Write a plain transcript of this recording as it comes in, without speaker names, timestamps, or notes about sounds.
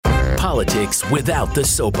politics without the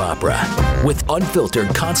soap opera, with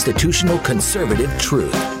unfiltered constitutional conservative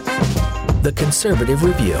truth. The Conservative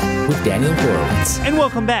Review with Daniel Horowitz. And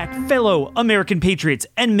welcome back, fellow American patriots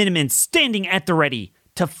and Minutemen standing at the ready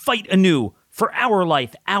to fight anew for our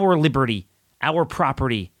life, our liberty, our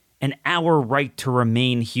property, and our right to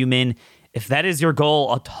remain human. If that is your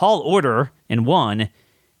goal, a tall order in one,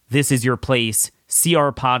 this is your place.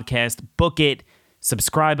 CR Podcast, book it,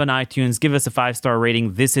 subscribe on iTunes, give us a 5-star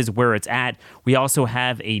rating. This is where it's at. We also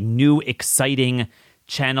have a new exciting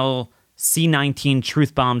channel, C19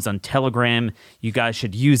 Truth Bombs on Telegram. You guys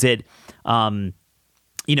should use it. I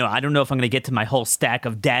don't know if I'm going to get to my whole stack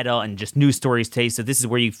of data and just news stories today. So this is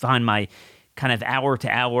where you find my kind of hour to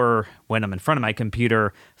hour when I'm in front of my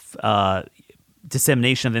computer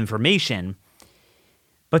dissemination of information.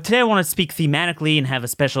 But today I want to speak thematically and have a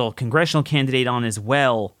special congressional candidate on as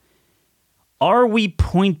well. Are we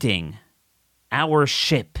pointing our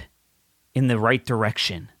ship in the right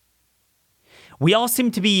direction? We all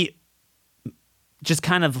seem to be just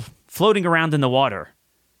kind of floating around in the water,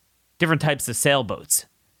 different types of sailboats.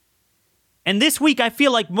 And this week, I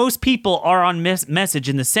feel like most people are on message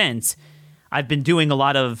in the sense I've been doing a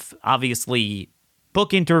lot of, obviously,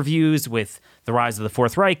 book interviews with The Rise of the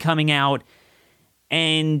Fourth Reich coming out,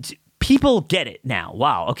 and people get it now.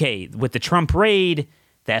 Wow, okay, with the Trump raid,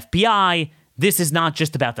 the FBI, this is not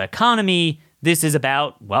just about the economy, this is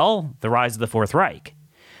about, well, the rise of the Fourth Reich.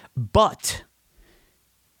 But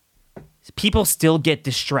people still get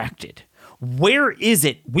distracted. Where is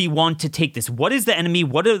it we want to take this? What is the enemy?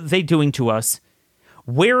 What are they doing to us?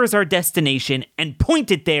 Where is our destination? And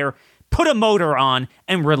point it there, put a motor on,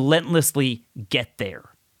 and relentlessly get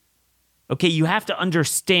there. Okay, you have to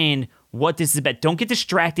understand what this is about. Don't get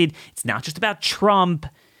distracted. It's not just about Trump.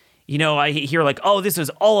 I hear like, oh, this is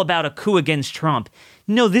all about a coup against Trump.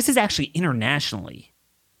 No, this is actually internationally.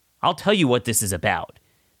 I'll tell you what this is about.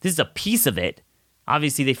 This is a piece of it.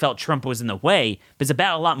 Obviously, they felt Trump was in the way, but it's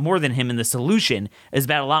about a lot more than him, and the solution is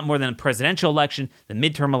about a lot more than the presidential election, the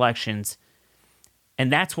midterm elections. And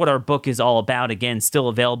that's what our book is all about. Again, still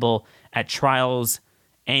available at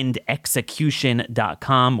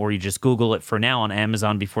trialsandexecution.com, or you just Google it for now on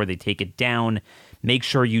Amazon before they take it down. Make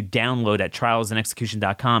sure you download at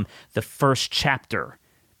trialsandexecution.com the first chapter,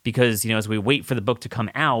 because, as we wait for the book to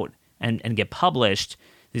come out and get published,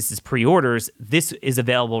 this is pre-orders, this is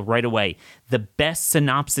available right away. The best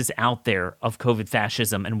synopsis out there of COVID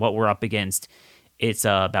fascism and what we're up against. It's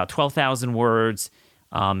about 12,000 words,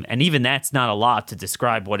 and even that's not a lot to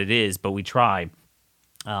describe what it is, but we try.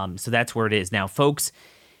 So that's where it is. Now, folks,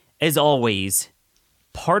 as always,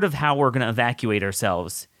 part of how we're going to evacuate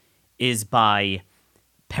ourselves is by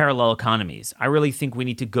parallel economies. I really think we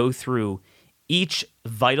need to go through each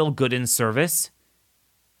vital good and service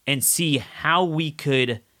and see how we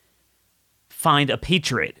could find a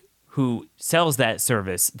patriot who sells that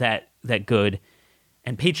service, that good,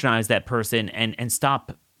 and patronize that person and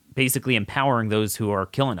stop basically empowering those who are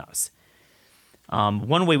killing us.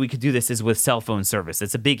 One way we could do this is with cell phone service.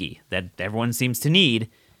 It's a biggie that everyone seems to need.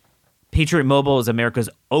 Patriot Mobile is America's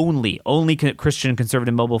only Christian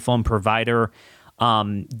conservative mobile phone provider.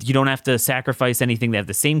 You don't have to sacrifice anything. They have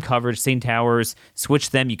the same coverage, same towers.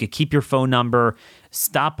 Switch them. You could keep your phone number.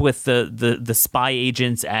 Stop with the spy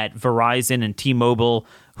agents at Verizon and T-Mobile,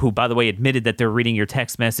 who, by the way, admitted that they're reading your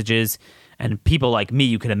text messages. And people like me,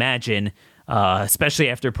 you can imagine, especially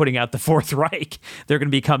after putting out the Fourth Reich, they're going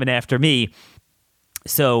to be coming after me.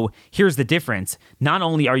 So here's the difference. Not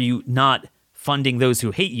only are you not funding those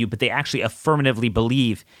who hate you, but they actually affirmatively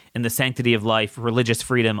believe in the sanctity of life, religious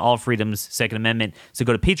freedom, all freedoms, Second Amendment. So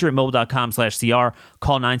go to patriotmobile.com/CR,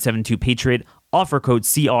 call 972-PATRIOT, offer code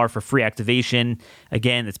CR for free activation.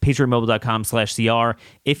 Again, it's patriotmobile.com/CR.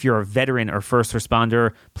 If you're a veteran or first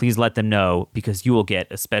responder, please let them know, because you will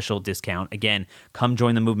get a special discount. Again, come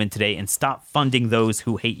join the movement today and stop funding those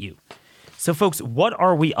who hate you. So folks, what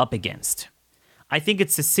are we up against? I think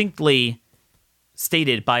it's succinctly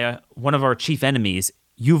stated by one of our chief enemies,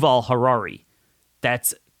 Yuval Harari.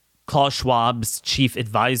 That's Klaus Schwab's chief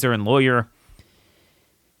advisor and lawyer.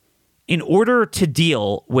 In order to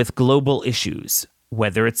deal with global issues,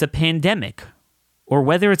 whether it's a pandemic or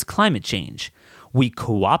whether it's climate change, we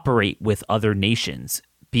cooperate with other nations,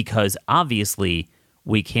 because obviously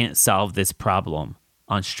we can't solve this problem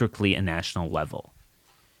on strictly a national level.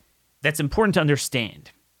 That's important to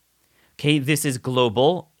understand. Okay, this is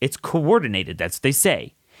global. It's coordinated. That's what they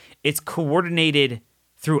say. It's coordinated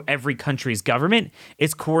through every country's government.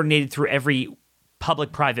 It's coordinated through every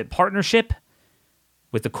public-private partnership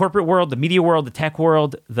with the corporate world, the media world, the tech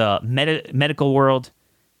world, the medical world.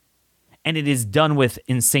 And it is done with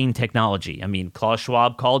insane technology. I mean, Klaus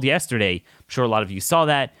Schwab called yesterday. I'm sure a lot of you saw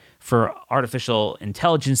that, for artificial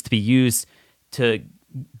intelligence to be used to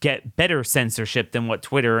get better censorship than what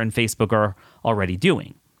Twitter and Facebook are already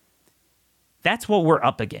doing. That's what we're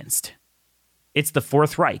up against. It's the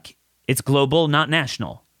Fourth Reich. It's global, not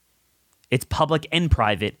national. It's public and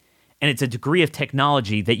private, and it's a degree of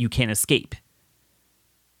technology that you can't escape.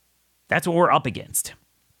 That's what we're up against.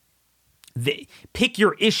 Pick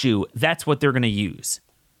your issue, that's what they're going to use.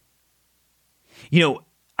 You know,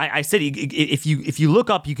 I said if you look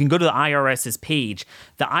up, you can go to the IRS's page.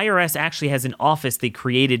 The IRS actually has an office they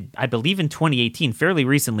created, I believe in 2018, fairly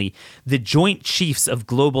recently, the Joint Chiefs of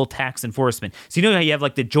Global Tax Enforcement. So you know how you have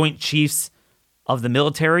like the Joint Chiefs of the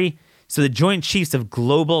military? So the Joint Chiefs of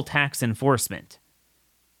Global Tax Enforcement.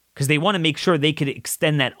 Because they want to make sure they could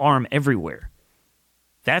extend that arm everywhere.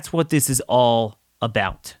 That's what this is all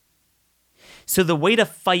about. So the way to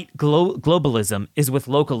fight globalism is with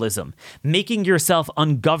localism, making yourself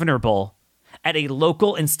ungovernable at a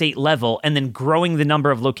local and state level, and then growing the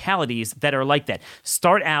number of localities that are like that.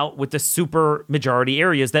 Start out with the super majority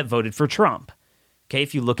areas that voted for Trump. Okay,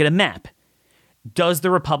 if you look at a map, does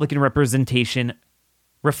the Republican representation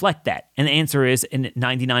reflect that? And the answer is, in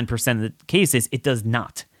 99% of the cases, it does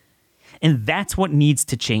not. And that's what needs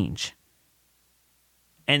to change.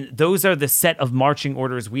 And those are the set of marching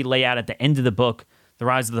orders we lay out at the end of the book, The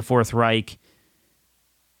Rise of the Fourth Reich,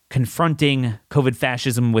 confronting COVID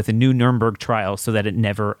fascism with a new Nuremberg trial so that it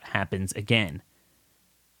never happens again.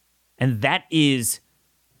 And that is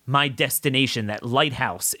my destination, that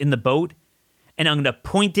lighthouse in the boat. And I'm going to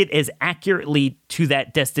point it as accurately to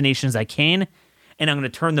that destination as I can. And I'm going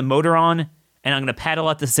to turn the motor on, and I'm going to paddle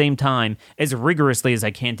at the same time as rigorously as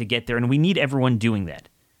I can to get there. And we need everyone doing that.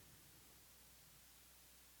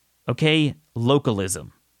 Okay,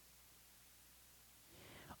 localism.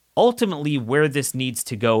 Ultimately, where this needs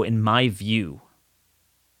to go, in my view,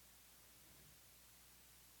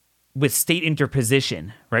 with state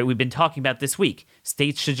interposition, right? We've been talking about this week.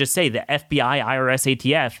 States should just say the FBI, IRS,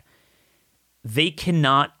 ATF, they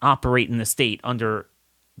cannot operate in the state under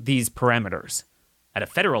these parameters. At a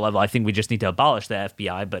federal level, I think we just need to abolish the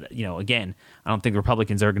FBI. But, you know, again, I don't think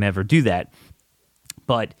Republicans are going to ever do that.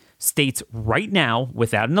 But states right now,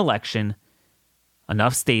 without an election,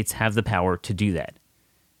 enough states have the power to do that.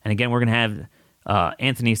 And again, we're going to have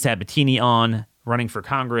Anthony Sabatini on, running for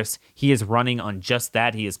Congress. He is running on just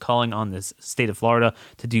that. He is calling on this state of Florida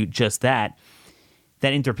to do just that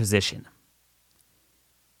interposition.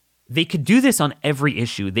 They could do this on every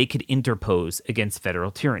issue. They could interpose against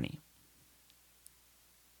federal tyranny.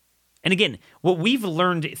 And again, what we've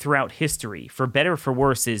learned throughout history, for better or for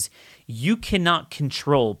worse, is you cannot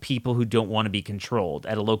control people who don't want to be controlled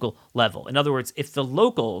at a local level. In other words, if the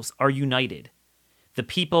locals are united, the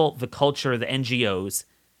people, the culture, the NGOs,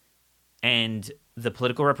 and the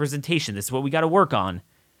political representation, this is what we got to work on,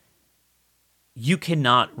 you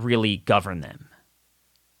cannot really govern them.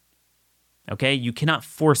 Okay? You cannot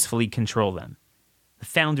forcefully control them. The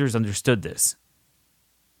founders understood this.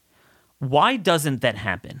 Why doesn't that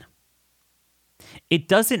happen? It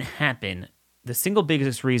doesn't happen. The single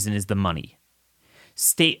biggest reason is the money.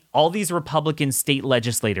 All these Republican state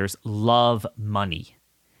legislators love money,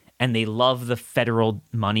 and they love the federal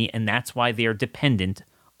money, and that's why they are dependent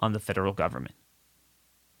on the federal government.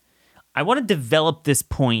 I want to develop this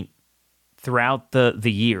point throughout the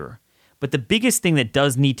year, but the biggest thing that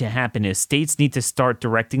does need to happen is states need to start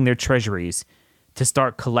directing their treasuries to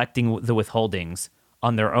start collecting the withholdings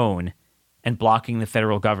on their own and blocking the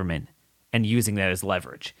federal government and using that as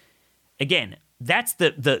leverage. Again, that's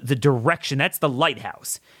the direction, that's the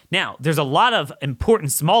lighthouse. Now, there's a lot of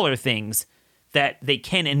important smaller things that they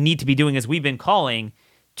can and need to be doing, as we've been calling,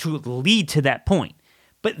 to lead to that point.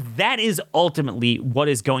 But that is ultimately what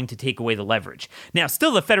is going to take away the leverage. Now,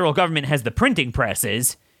 still the federal government has the printing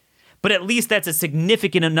presses, but at least that's a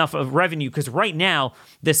significant enough of revenue, because right now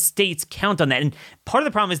the states count on that. And part of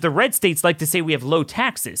the problem is the red states like to say we have low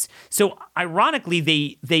taxes. So ironically,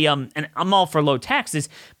 they and I'm all for low taxes,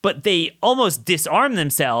 but they almost disarm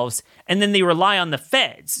themselves, and then they rely on the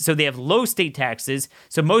feds. So they have low state taxes.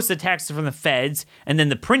 So most of the taxes are from the feds, and then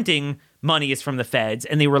the printing money is from the feds,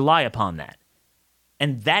 and they rely upon that.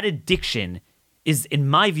 And that addiction is, in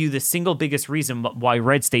my view, the single biggest reason why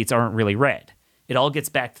red states aren't really red. It all gets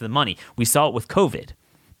back to the money. We saw it with COVID.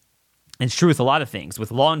 And it's true with a lot of things,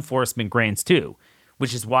 with law enforcement grants too,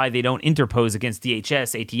 which is why they don't interpose against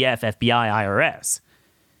DHS, ATF, FBI, IRS.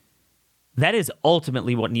 That is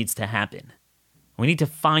ultimately what needs to happen. We need to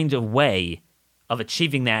find a way of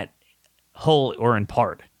achieving that whole or in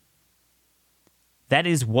part. That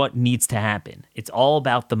is what needs to happen. It's all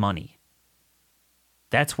about the money.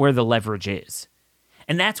 That's where the leverage is.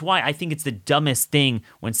 And that's why I think it's the dumbest thing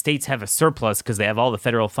when states have a surplus because they have all the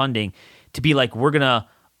federal funding to be like, we're going to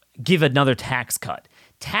give another tax cut.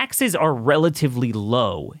 Taxes are relatively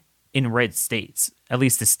low in red states, at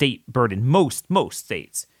least the state burden, most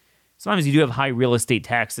states. Sometimes you do have high real estate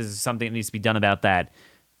taxes, something that needs to be done about that,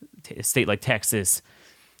 a state like Texas.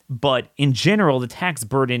 But in general, the tax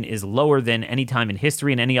burden is lower than any time in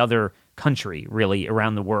history in any other country, really,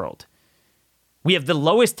 around the world. We have the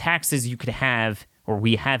lowest taxes you could have, or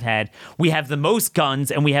we have had. We have the most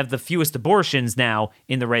guns, and we have the fewest abortions now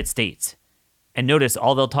in the red states. And notice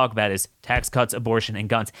all they'll talk about is tax cuts, abortion, and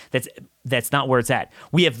guns. That's not where it's at.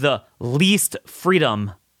 We have the least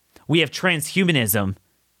freedom. We have transhumanism.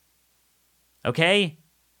 Okay?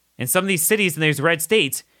 In some of these cities in these red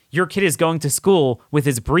states, your kid is going to school with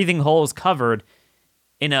his breathing holes covered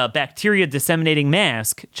in a bacteria-disseminating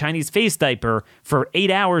mask, Chinese face diaper, for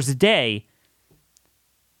 8 hours a day.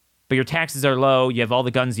 But your taxes are low, you have all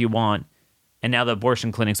the guns you want, and now the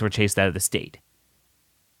abortion clinics were chased out of the state.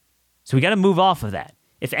 So we got to move off of that.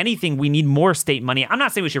 If anything, we need more state money. I'm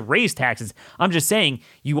not saying we should raise taxes. I'm just saying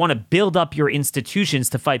you want to build up your institutions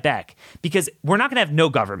to fight back. Because we're not going to have no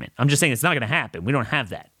government. I'm just saying it's not going to happen. We don't have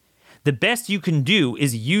that. The best you can do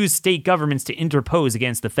is use state governments to interpose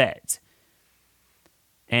against the feds.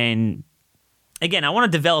 And again, I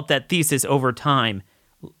want to develop that thesis over time,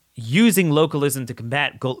 using localism to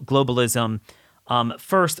combat globalism.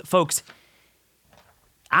 First, folks,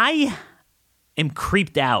 I am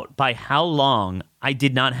creeped out by how long I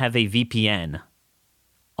did not have a VPN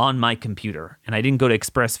on my computer. And I didn't go to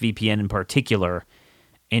ExpressVPN in particular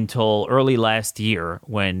until early last year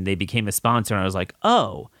when they became a sponsor. And I was like,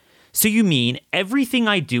 oh, so you mean everything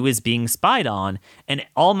I do is being spied on, and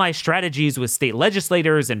all my strategies with state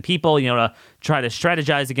legislators and people, to try to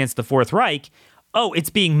strategize against the Fourth Reich, oh, it's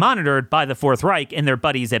being monitored by the Fourth Reich and their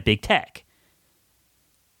buddies at Big Tech.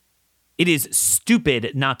 It is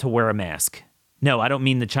stupid not to wear a mask. No, I don't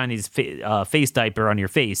mean the Chinese face diaper on your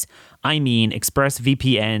face. I mean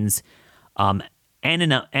ExpressVPN's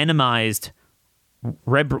anonymized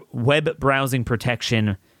web browsing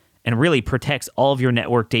protection, and really protects all of your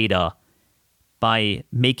network data by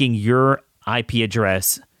making your IP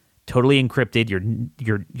address totally encrypted.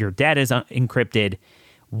 Your data is encrypted.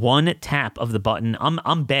 One tap of the button.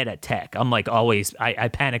 I'm bad at tech. I'm like always. I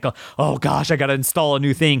panic. Oh gosh, I got to install a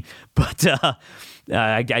new thing. But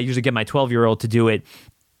I usually get my 12-year-old to do it.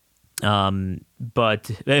 But by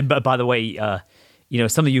the way,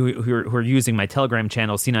 some of you who are using my Telegram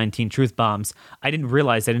channel, C19 Truth Bombs, I didn't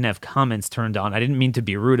realize I didn't have comments turned on. I didn't mean to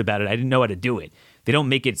be rude about it. I didn't know how to do it. They don't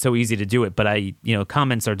make it so easy to do it, but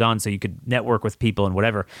comments are done so you could network with people and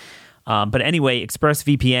whatever. But anyway,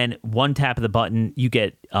 ExpressVPN, one tap of the button, you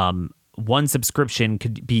get one subscription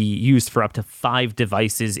could be used for up to 5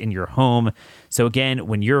 devices in your home. So again,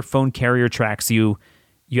 when your phone carrier tracks you,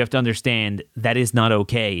 you have to understand that is not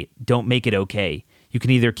okay. Don't make it okay. You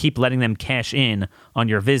can either keep letting them cash in on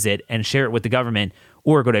your visit and share it with the government,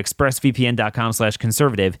 or go to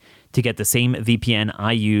expressvpn.com/conservative to get the same VPN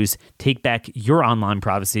I use. Take back your online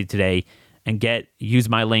privacy today and use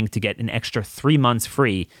my link to get an extra 3 months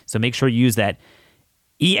free. So make sure you use that.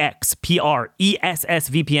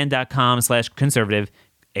 expressvpn.com/conservative,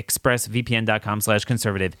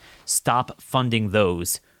 expressvpn.com/conservative. Stop funding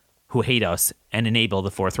those who hate us and enable the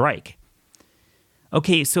Fourth Reich.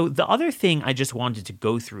 Okay, so the other thing I just wanted to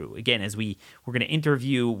go through, again, as we're going to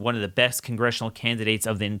interview one of the best congressional candidates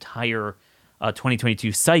of the entire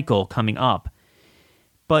 2022 cycle coming up,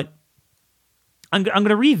 but I'm going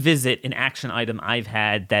to revisit an action item I've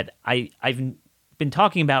had that I've been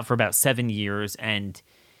talking about for about 7 years, and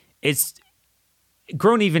it's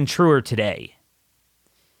grown even truer today.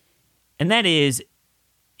 And that is,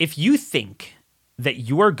 if you think that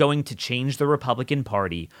you are going to change the Republican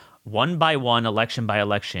Party one by one, election by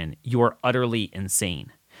election, you are utterly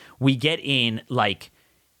insane. We get in like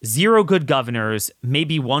 0 good governors,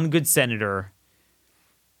 maybe 1 good senator,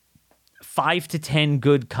 5 to 10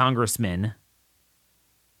 good congressmen,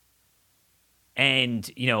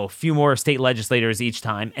 and, a few more state legislators each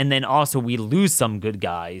time. And then also we lose some good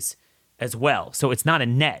guys as well. So it's not a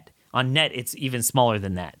net. On net, it's even smaller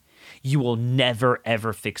than that. You will never,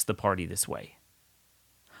 ever fix the party this way.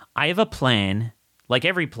 I have a plan, like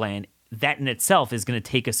every plan, that in itself is going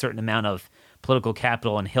to take a certain amount of political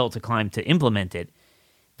capital and hill to climb to implement it,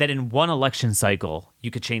 that in one election cycle,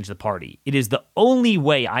 you could change the party. It is the only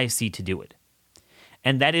way I see to do it.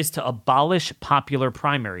 And that is to abolish popular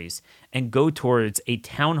primaries and go towards a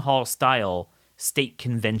town hall style state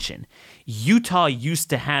convention. Utah used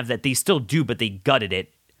to have that. They still do, but they gutted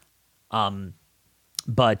it.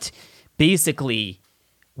 But basically,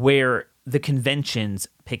 where the conventions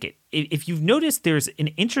pick it. If you've noticed, there's an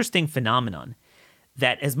interesting phenomenon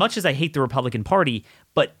that, as much as I hate the Republican Party,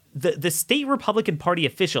 but the state Republican Party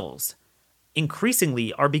officials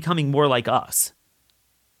increasingly are becoming more like us.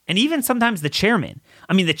 And even sometimes the chairman.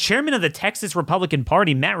 I mean, the chairman of the Texas Republican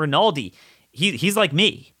Party, Matt Rinaldi, he's like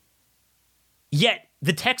me. Yet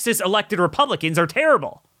the Texas elected Republicans are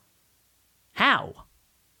terrible. How?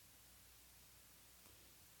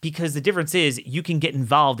 Because the difference is you can get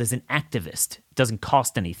involved as an activist. It doesn't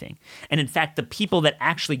cost anything. And in fact, the people that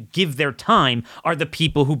actually give their time are the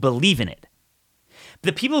people who believe in it.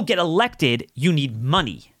 The people who get elected, you need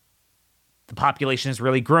money. The population has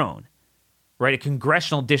really grown, right? A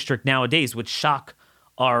congressional district nowadays would shock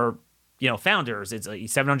our, founders. It's like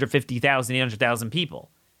 750,000, 800,000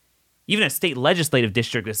 people. Even a state legislative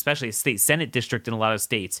district, especially a state senate district in a lot of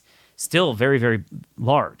states, still very, very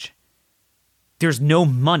large. There's no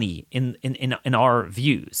money in our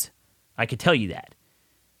views. I could tell you that.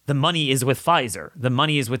 The money is with Pfizer. The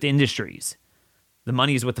money is with industries. The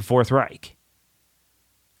money is with the Fourth Reich.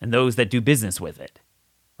 And those that do business with it.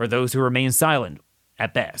 Or those who remain silent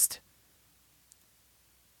at best.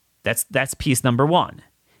 That's piece number one.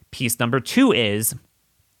 Piece number two is,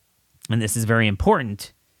 and this is very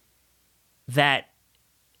important, that,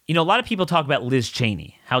 a lot of people talk about Liz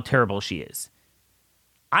Cheney, how terrible she is.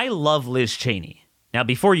 I love Liz Cheney. Now,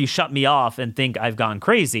 before you shut me off and think I've gone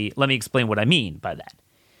crazy, let me explain what I mean by that.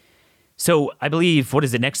 So I believe,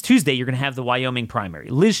 next Tuesday, you're going to have the Wyoming primary.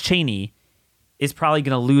 Liz Cheney is probably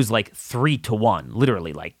going to lose like 3-1,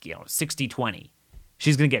 literally 60-20.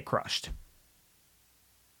 She's going to get crushed.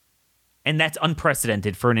 And that's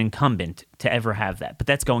unprecedented for an incumbent to ever have that, but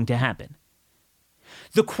that's going to happen.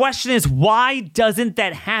 The question is, why doesn't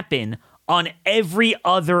that happen on every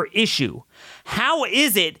other issue? How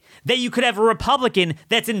is it that you could have a Republican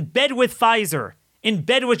that's in bed with Pfizer, in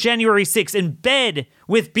bed with January 6th, in bed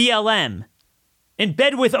with BLM, in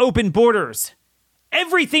bed with open borders,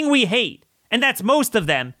 everything we hate, and that's most of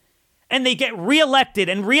them, and they get reelected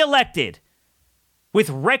and reelected with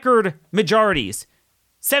record majorities,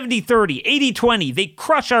 70-30, 80-20, they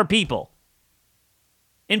crush our people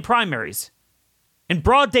in primaries, in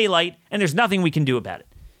broad daylight, and there's nothing we can do about it.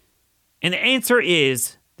 And the answer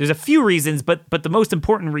is, there's a few reasons, but the most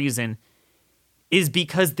important reason is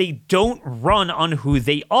because they don't run on who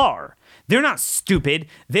they are. They're not stupid.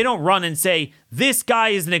 They don't run and say, this guy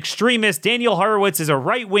is an extremist, Daniel Horowitz is a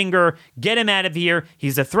right-winger, get him out of here,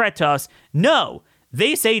 he's a threat to us. No,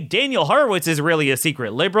 they say Daniel Horowitz is really a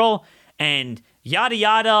secret liberal, and yada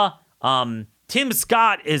yada, Tim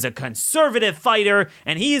Scott is a conservative fighter,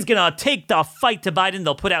 and he's gonna take the fight to Biden.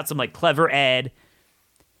 They'll put out some clever ad.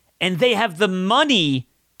 And they have the money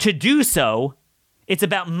to do so. It's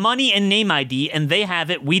about money and name ID, and they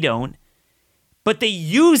have it, we don't. But they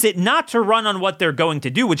use it not to run on what they're going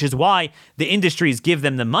to do, which is why the industries give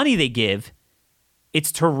them the money they give.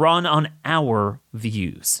 It's to run on our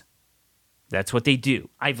views. That's what they do.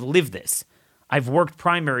 I've lived this. I've worked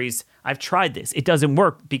primaries. I've tried this. It doesn't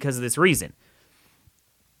work because of this reason.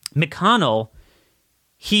 McConnell,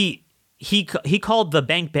 he called the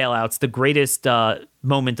bank bailouts the greatest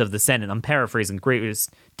moment of the Senate. I'm paraphrasing,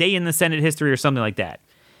 greatest day in the Senate history or something like that.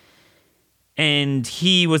 And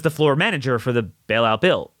he was the floor manager for the bailout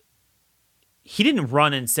bill. He didn't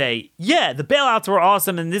run and say, yeah, the bailouts were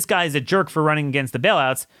awesome and this guy's a jerk for running against the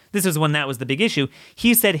bailouts. This is when that was the big issue.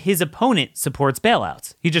 He said his opponent supports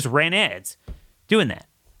bailouts. He just ran ads doing that.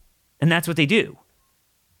 And that's what they do.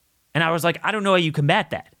 And I was like, I don't know how you combat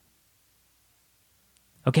that.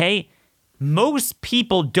 Okay? Most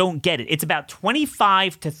people don't get it. It's about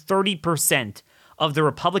 25 to 30% of the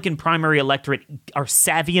Republican primary electorate are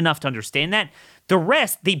savvy enough to understand that. The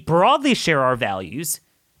rest, they broadly share our values,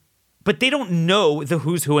 but they don't know the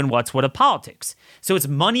who's who and what's what of politics. So it's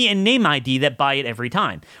money and name ID that buy it every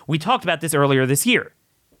time. We talked about this earlier this year,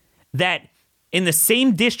 that in the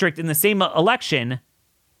same district, in the same election,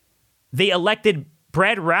 they elected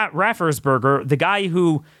Brad Raffensperger, the guy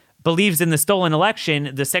who believes in the stolen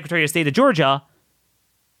election, the Secretary of State of Georgia.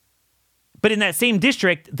 But in that same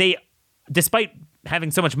district, they, despite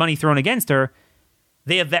having so much money thrown against her,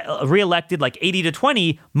 they have reelected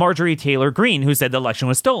 80-20 Marjorie Taylor Greene, who said the election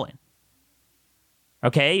was stolen.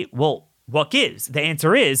 Okay, well, what gives? The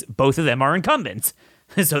answer is both of them are incumbents.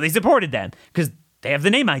 So they supported them because they have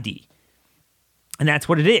the name ID. And that's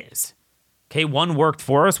what it is. Okay, one worked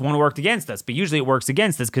for us, one worked against us. But usually it works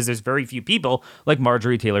against us because there's very few people like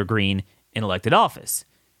Marjorie Taylor Greene in elected office.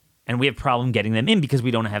 And we have a problem getting them in because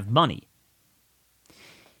we don't have money.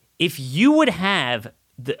 If you would have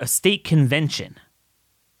a state convention,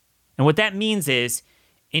 and what that means is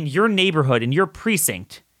in your neighborhood, in your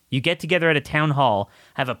precinct, You get together at a town hall,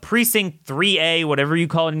 have a precinct 3A, whatever you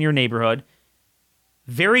call it in your neighborhood.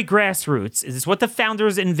 Very grassroots. This is what the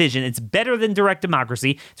founders envisioned. It's better than direct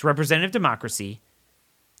democracy. It's representative democracy.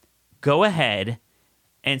 Go ahead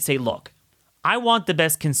and say, look, I want the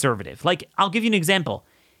best conservative. Like, I'll give you an example.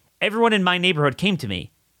 Everyone in my neighborhood came to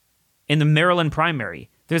me in the Maryland primary.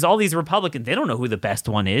 There's all these Republicans. They don't know who the best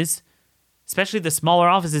one is, especially the smaller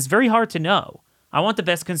offices. It's very hard to know. I want the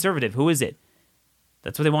best conservative. Who is it?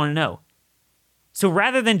 That's what they want to know. So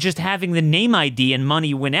rather than just having the name ID and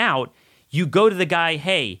money win out, you go to the guy,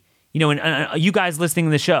 hey, and you guys listening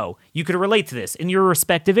to the show, you could relate to this in your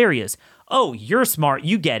respective areas. Oh, you're smart.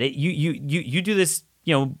 You get it. You do this,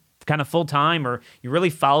 kind of full time, or you really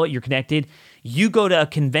follow it. You're connected. You go to a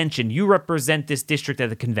convention. You represent this district at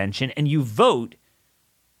the convention, and you vote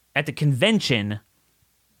at the convention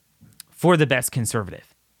for the best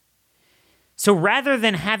conservative. So rather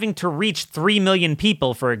than having to reach 3 million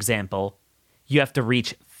people, for example, you have to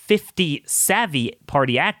reach 50 savvy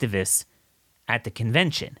party activists at the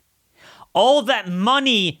convention. All that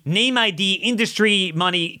money, name ID, industry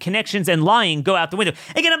money, connections, and lying go out the window.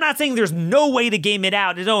 Again, I'm not saying there's no way to game it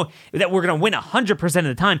out, that we're going to win 100% of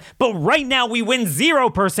the time, but right now we win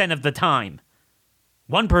 0% of the time.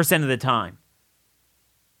 1% of the time.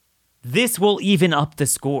 This will even up the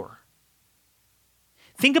score.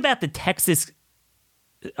 Think about the Texas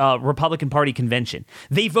Republican Party convention.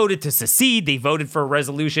 They voted to secede. They voted for a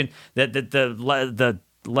resolution that the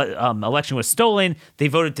election was stolen. They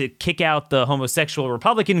voted to kick out the homosexual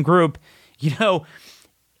Republican group. That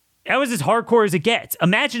was as hardcore as it gets.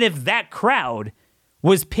 Imagine if that crowd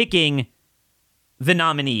was picking the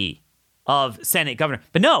nominee of Senate governor.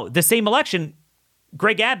 But no, the same election,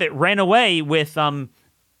 Greg Abbott ran away with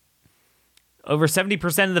over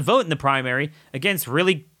 70% of the vote in the primary against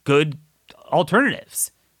really good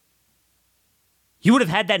alternatives. You would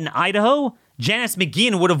have had that in Idaho. Janice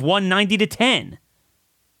McGeachin would have won 90-10.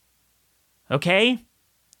 Okay?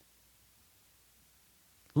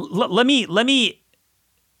 Let me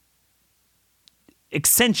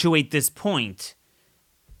accentuate this point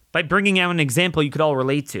by bringing out an example you could all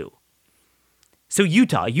relate to. So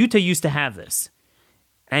Utah used to have this.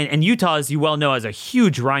 And Utah, as you well know, has a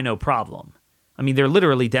huge rhino problem. I mean, they're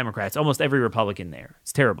literally Democrats, almost every Republican there.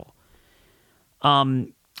 It's terrible.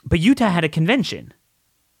 But Utah had a convention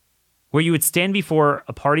where you would stand before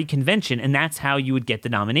a party convention, and that's how you would get the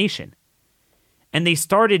nomination. And they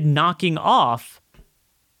started knocking off,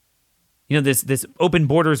 this open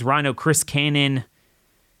borders rhino, Chris Cannon.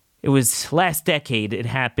 It was last decade it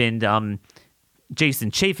happened. Jason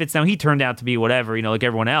Chaffetz, now he turned out to be whatever, like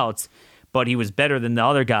everyone else, but he was better than the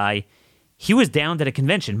other guy. He was downed at a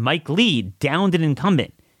convention. Mike Lee downed an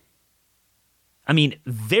incumbent. I mean,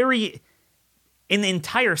 in the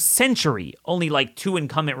entire century, only like 2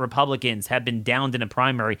 incumbent Republicans have been downed in a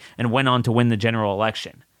primary and went on to win the general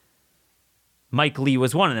election. Mike Lee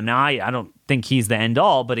was one of them. Now, I don't think he's the end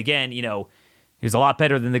all, but again, he was a lot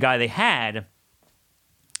better than the guy they had.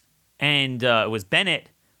 And it was Bennett,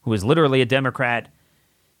 who was literally a Democrat.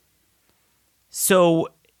 So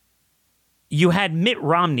you had Mitt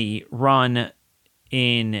Romney run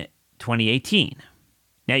in 2018.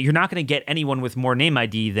 Now, you're not going to get anyone with more name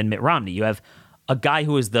ID than Mitt Romney. You have a guy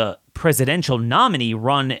who is the presidential nominee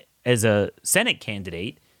run as a Senate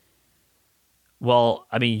candidate. Well,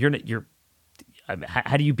 I mean,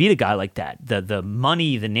 how do you beat a guy like that? The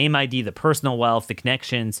money, the name ID, the personal wealth, the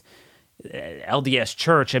connections, LDS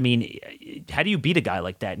Church. I mean, how do you beat a guy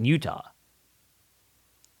like that in Utah?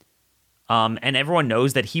 And everyone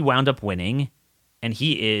knows that he wound up winning, and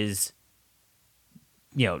he is,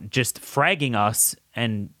 just fragging us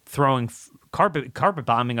and throwing carpet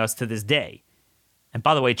bombing us to this day. And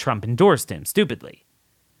by the way, Trump endorsed him stupidly.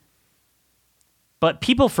 But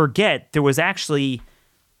people forget there was actually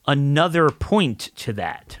another point to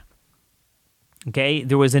that. Okay?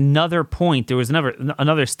 There was another point. There was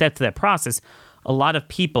another step to that process a lot of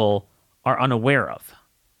people are unaware of.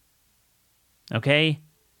 Okay?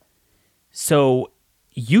 So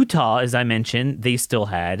Utah, as I mentioned, they still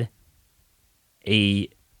had a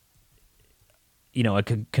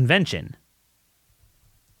convention.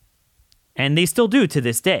 And they still do to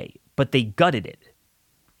this day, but they gutted it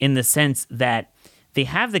in the sense that they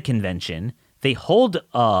have the convention, they hold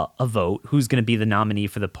a vote, who's going to be the nominee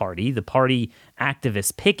for the party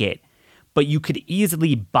activists pick it, but you could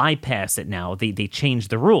easily bypass it now. They changed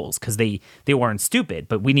the rules because they weren't stupid,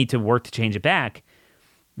 but we need to work to change it back.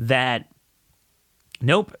 That,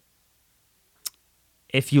 nope,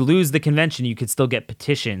 if you lose the convention, you could still get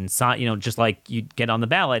petitions, just like you get on the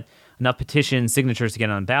ballot, enough petition signatures to get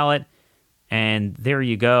on the ballot. And there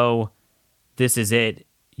you go. This is it.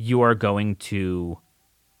 you are going to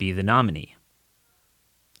be the nominee,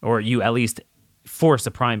 or you at least force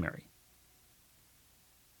a primary.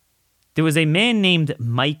 There was a man named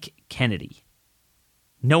Mike Kennedy.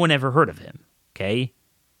 No one ever heard of him, okay?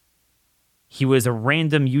 He was a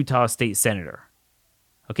random Utah state senator.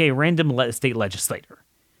 Okay, a random state legislator.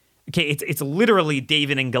 Okay, it's literally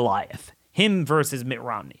David and Goliath. Him versus Mitt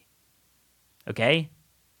Romney. Okay?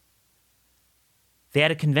 They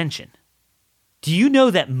had a convention. Do you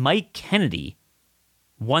know that Mike Kennedy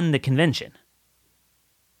won the convention?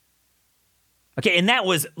 Okay, and that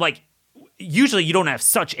was like, usually you don't have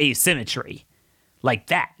such asymmetry like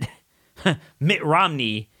that. Mitt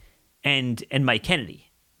Romney and Mike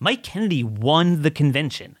Kennedy. Mike Kennedy won the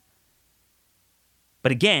convention.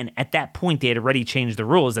 But again, at that point, they had already changed the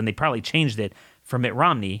rules, and they probably changed it for Mitt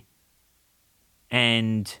Romney.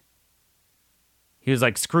 And he was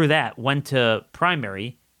like, screw that, went to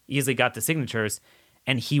primary, easily got the signatures,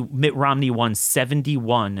 and Mitt Romney won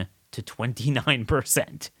 71 to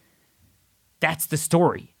 29%. That's the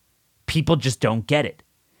story. People just don't get it.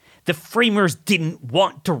 The framers didn't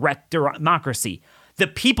want direct democracy. The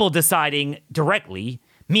people deciding directly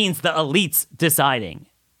means the elites deciding.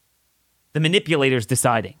 The manipulators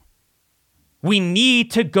deciding. We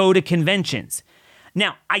need to go to conventions.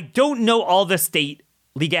 Now, I don't know all the state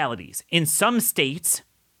legalities. In some states,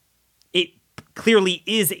 it clearly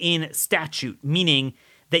is in statute, meaning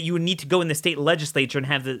that you would need to go in the state legislature and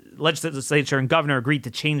have the legislature and governor agree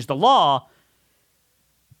to change the law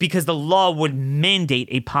because the law would mandate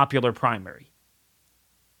a popular primary.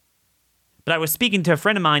 But I was speaking to a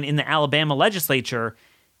friend of mine in the Alabama legislature,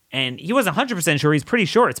 and he wasn't 100% sure. He's pretty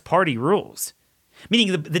sure it's party rules.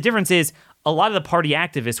 Meaning the difference is a lot of the party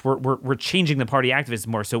activists were changing the party activists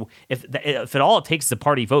more. So if it all it takes is a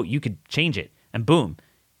party vote, you could change it, and boom,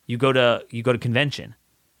 you go to convention.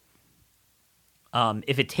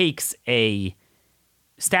 If it takes a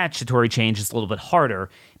statutory change, it's a little bit harder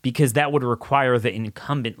because that would require the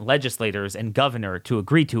incumbent legislators and governor to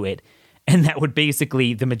agree to it. And that would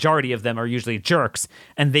basically, the majority of them are usually jerks,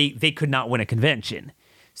 and they could not win a convention.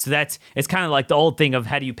 So it's kind of like the old thing of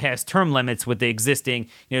how do you pass term limits with the existing,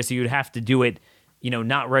 so you'd have to do it,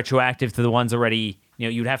 not retroactive to the ones already,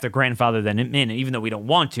 you'd have to grandfather them in, even though we don't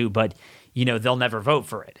want to, but, they'll never vote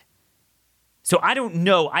for it. So I don't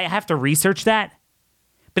know. I have to research that.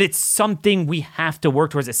 But it's something we have to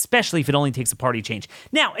work towards, especially if it only takes a party change.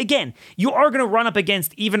 Now, again, you are going to run up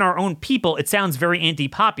against even our own people. It sounds very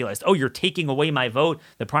anti-populist. Oh, you're taking away my vote,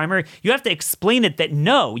 the primary. You have to explain it that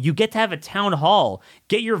no, you get to have a town hall,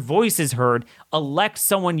 get your voices heard, elect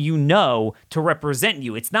someone you know to represent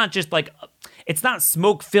you. It's not just like, it's not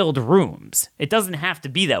smoke-filled rooms. It doesn't have to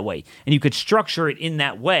be that way. And you could structure it in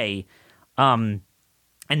that way and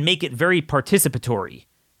make it very participatory.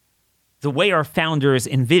 The way our founders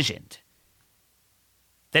envisioned.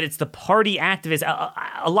 That it's the party activists.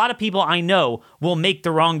 A lot of people I know will make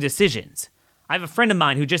the wrong decisions. I have a friend of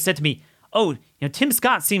mine who just said to me, oh, Tim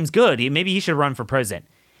Scott seems good. Maybe he should run for president.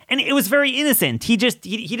 And it was very innocent. He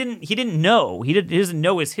didn't know. He doesn't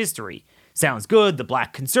know his history. Sounds good. The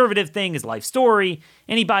black conservative thing, his life story,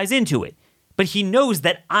 and he buys into it. But he knows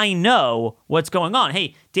that I know what's going on.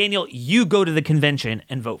 Hey, Daniel, you go to the convention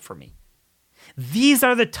and vote for me. These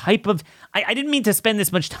are the type of, I didn't mean to spend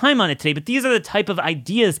this much time on it today, but these are the type of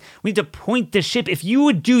ideas we need to point the ship. If you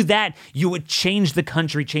would do that, you would change the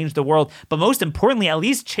country, change the world, but most importantly, at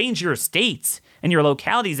least change your states and your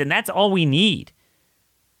localities, and that's all we need.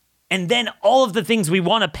 And then all of the things we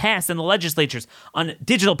want to pass in the legislatures on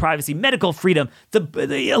digital privacy, medical freedom,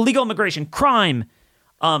 the illegal immigration, crime,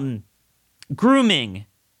 grooming,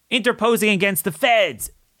 interposing against the feds,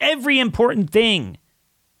 every important thing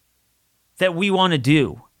that we want to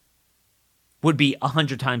do would be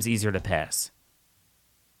 100 times easier to pass.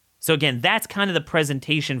 So again, that's kind of the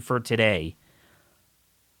presentation for today.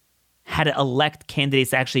 How to elect candidates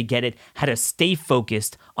to actually get it, how to stay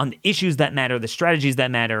focused on the issues that matter, the strategies that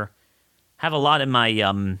matter. I have a lot in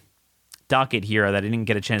my docket here that I didn't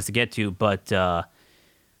get a chance to get to, but I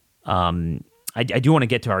do want to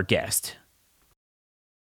get to our guest.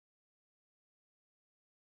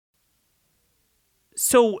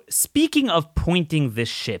 So, speaking of pointing this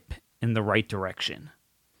ship in the right direction,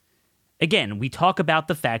 again, we talk about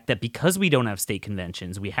the fact that because we don't have state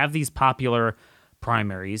conventions, we have these popular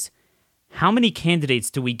primaries. How many candidates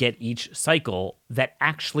do we get each cycle that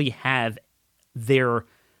actually have the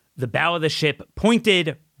bow of the ship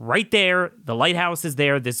pointed right there? The lighthouse is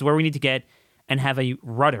there. This is where we need to get, and have a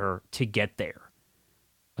rudder to get there.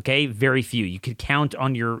 Okay, very few. You could count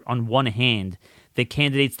on one hand the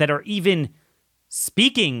candidates that are even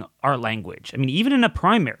speaking our language. I mean, even in a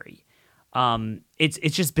primary,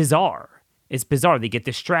 it's just bizarre. It's bizarre. They get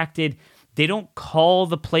distracted. They don't call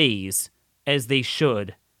the plays as they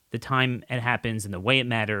should, the time it happens and the way it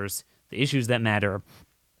matters, the issues that matter.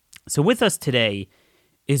 So with us today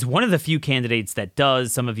is one of the few candidates that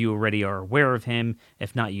does. Some of you already are aware of him.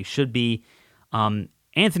 If not, you should be.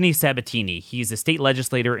 Anthony Sabatini. He's a state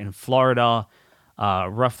legislator in Florida,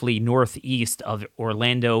 roughly northeast of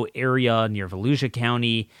Orlando area near Volusia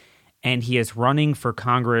County. And he is running for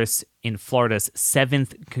Congress in Florida's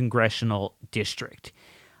 7th congressional district.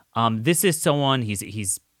 This is someone,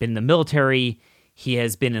 he's been in the military, he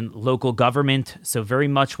has been in local government, so very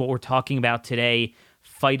much what we're talking about today,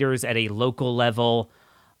 fighters at a local level,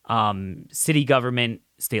 city government,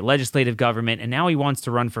 state legislative government, and now he wants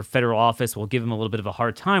to run for federal office. We'll give him a little bit of a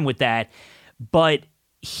hard time with that, but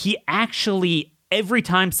he actually, every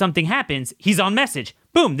time something happens, he's on message.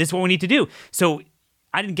 Boom, this is what we need to do. So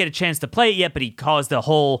I didn't get a chance to play it yet, but he caused a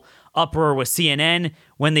whole uproar with CNN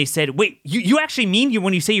when they said, wait, you actually mean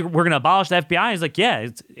when you say we're going to abolish the FBI? He's like, yeah,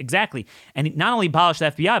 it's exactly. And he not only abolished the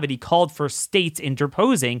FBI, but he called for states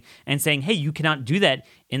interposing and saying, hey, you cannot do that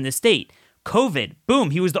in the state. COVID,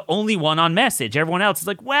 boom, he was the only one on message. Everyone else is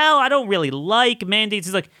like, well, I don't really like mandates.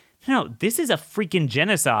 He's like, no, this is a freaking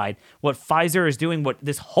genocide. What Pfizer is doing, what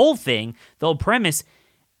this whole thing, the whole premise.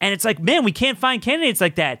 And it's like, man, we can't find candidates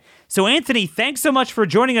like that. So, Anthony, thanks so much for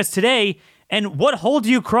joining us today. And what hole do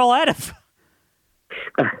you crawl out of?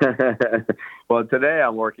 Well, today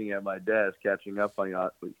I'm working at my desk, catching up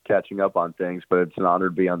on things. But it's an honor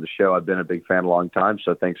to be on the show. I've been a big fan a long time,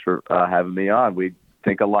 so thanks for having me on. We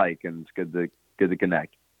think alike, and it's good to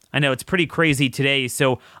connect. I know, it's pretty crazy today.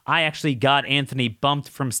 So I actually got Anthony bumped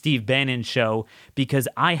from Steve Bannon's show because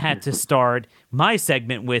I had to start my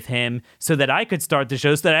segment with him so that I could start the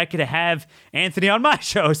show so that I could have Anthony on my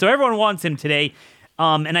show. So everyone wants him today.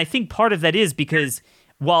 And I think part of that is because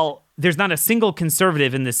while there's not a single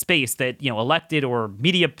conservative in this space that, elected or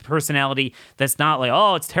media personality that's not like,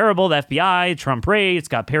 oh, it's terrible, the FBI, Trump raid,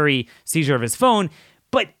 Scott Perry, seizure of his phone.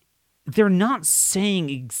 But they're not saying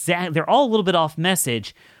exactly, they're all a little bit off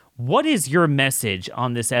message. What is your message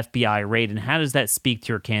on this FBI raid, and how does that speak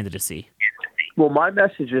to your candidacy? Well, my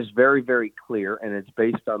message is very, very clear, and it's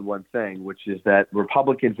based on one thing, which is that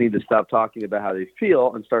Republicans need to stop talking about how they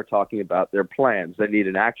feel and start talking about their plans. They need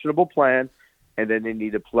an actionable plan, and then they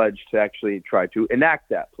need a pledge to actually try to enact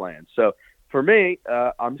that plan. So for me,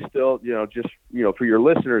 I'm still, for your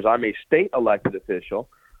listeners, I'm a state elected official.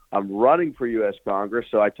 I'm running for U.S. Congress,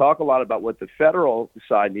 so I talk a lot about what the federal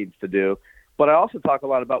side needs to do, but I also talk a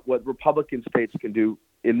lot about what Republican states can do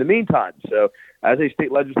in the meantime. So as a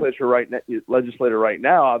state legislator right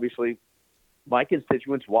now, obviously, my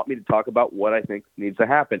constituents want me to talk about what I think needs to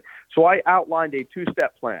happen. So I outlined a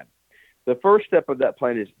 2-step plan. The first step of that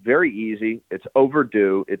plan is very easy. It's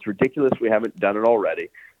overdue. It's ridiculous we haven't done it already,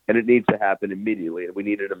 and it needs to happen immediately. And we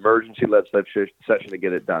need an emergency legislative session to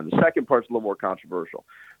get it done. The second part's a little more controversial.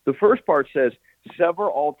 The first part says sever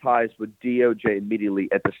all ties with DOJ immediately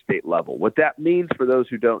at the state level. What that means for those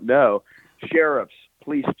who don't know, sheriffs,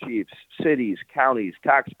 police chiefs, cities, counties,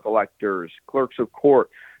 tax collectors, clerks of court,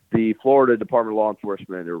 the Florida Department of Law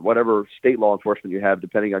Enforcement, or whatever state law enforcement you have,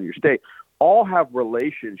 depending on your state, all have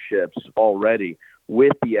relationships already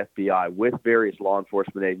with the FBI, with various law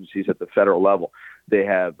enforcement agencies at the federal level. They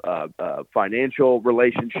have financial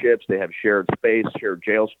relationships. They have shared space, shared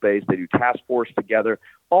jail space. They do task force together,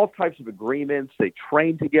 all types of agreements. They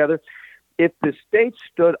train together. If the state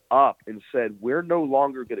stood up and said, we're no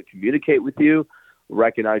longer going to communicate with you,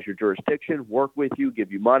 recognize your jurisdiction, work with you,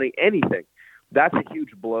 give you money, anything, that's a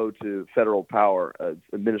huge blow to federal power,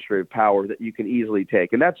 administrative power that you can easily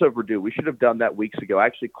take. And that's overdue. We should have done that weeks ago. I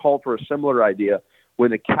actually called for a similar idea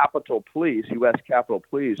when the Capitol Police, U.S. Capitol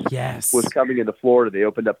Police, was coming into Florida. They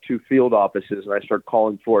opened up 2 field offices, and I started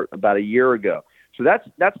calling for it about a year ago. So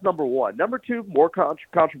that's number one. Number two, more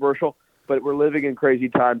controversial, but we're living in crazy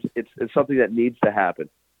times. It's something that needs to happen.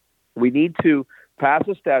 We need to pass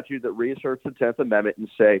a statute that reasserts the 10th Amendment and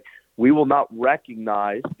say we will not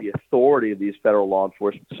recognize the authority of these federal law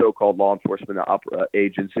enforcement, so-called law enforcement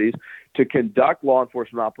agencies, to conduct law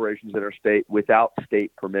enforcement operations in our state without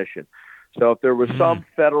state permission. So if there was some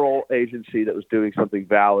federal agency that was doing something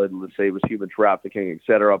valid, let's say it was human trafficking, et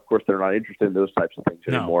cetera, of course they're not interested in those types of things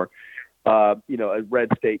anymore. A red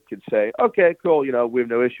state could say, okay, cool, we have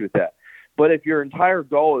no issue with that. But if your entire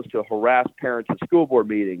goal is to harass parents at school board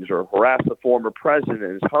meetings or harass the former president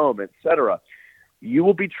in his home, et cetera, you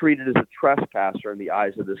will be treated as a trespasser in the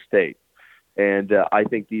eyes of the state. And I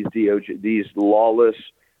think these lawless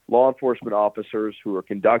law enforcement officers who are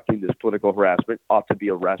conducting this political harassment ought to be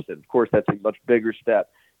arrested. Of course, that's a much bigger step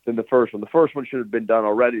than the first one. The first one should have been done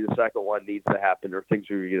already. The second one needs to happen, or things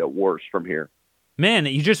are going to get worse from here. Man,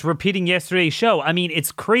 you're just repeating yesterday's show. I mean,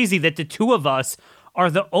 it's crazy that the two of us are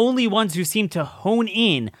the only ones who seem to hone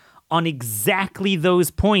in on exactly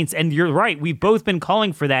those points. And you're right. We've both been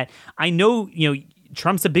calling for that. I know,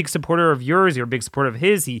 Trump's a big supporter of yours. You're a big supporter of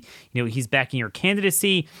his. He's backing your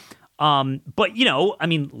candidacy. But,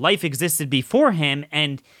 life existed before him.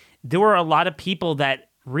 And there were a lot of people that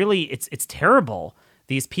really, it's terrible.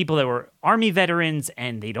 These people that were Army veterans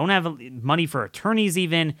and they don't have money for attorneys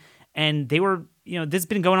even. And they were, this has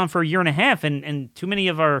been going on for a year and a half. And too many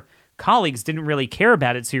of our colleagues didn't really care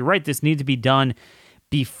about it. So you're right. This needs to be done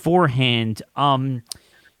beforehand.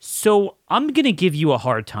 So I'm going to give you a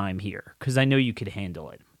hard time here because I know you could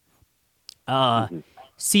handle it.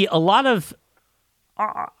 See, a lot of,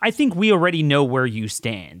 I think we already know where you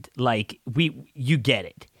stand. Like, you get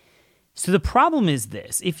it. So the problem is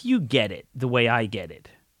this. If you get it the way I get it,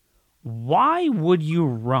 why would you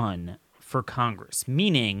run for Congress?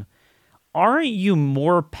 Meaning, aren't you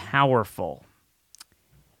more powerful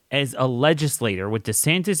as a legislator with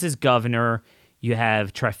DeSantis as governor? You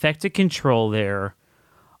have trifecta control there.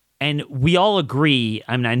 And we all agree,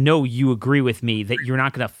 I know you agree with me, that you're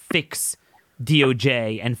not going to fix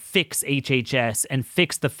DOJ and fix HHS and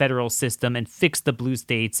fix the federal system and fix the blue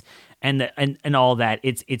states and all that.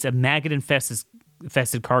 It's a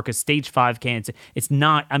maggot-infested carcass, stage 5 cancer. It's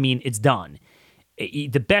not, it's done.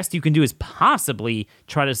 The best you can do is possibly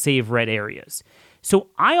try to save red areas. So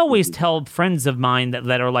I always tell friends of mine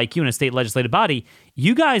that are like you in a state legislative body,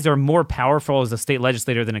 you guys are more powerful as a state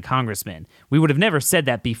legislator than a congressman. We would have never said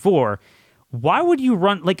that before. Why would you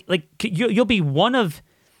run you'll be one of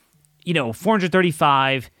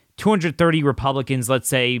 435, 230 Republicans, let's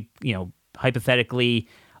say, hypothetically,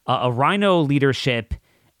 a rhino leadership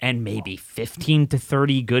and maybe 15 to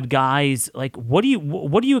 30 good guys. Like, what do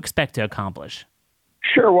you expect to accomplish?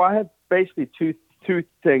 Sure. Well, I have basically two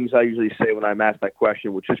things I usually say when I'm asked that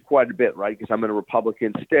question, which is quite a bit, right? Because I'm in a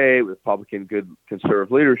Republican state with Republican good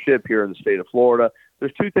conservative leadership here in the state of Florida.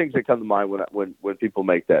 There's two things that come to mind when people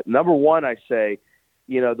make that. Number one, I say,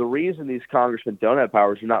 the reason these congressmen don't have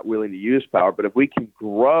power is they're not willing to use power. But if we can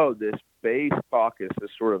grow this base caucus,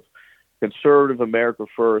 this sort of conservative America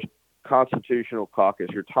First constitutional caucus,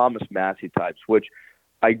 your Thomas Massey types, which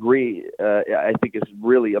I agree, I think is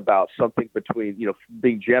really about something between,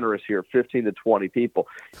 being generous here, 15 to 20 people.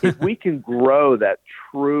 If we can grow that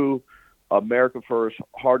true America First,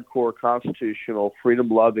 hardcore constitutional,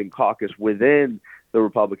 freedom-loving caucus within the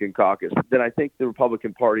Republican caucus, then I think the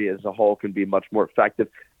Republican Party as a whole can be much more effective.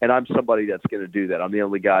 And I'm somebody that's going to do that. I'm the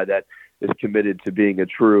only guy that is committed to being a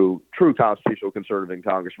true constitutional conservative in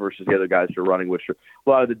Congress versus the other guys who are running, which are a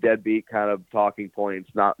lot of the deadbeat kind of talking points,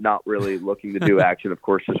 not really looking to do action. Of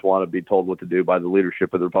course, just want to be told what to do by the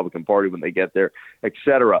leadership of the Republican Party when they get there, et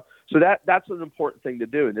cetera. So that's an important thing to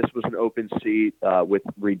do. And this was an open seat with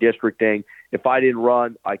redistricting. If I didn't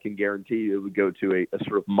run, I can guarantee you it would go to a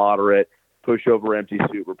sort of moderate, pushover, empty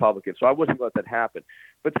suit Republican. So I wasn't going to let that happen.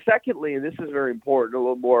 But secondly, and this is very important, a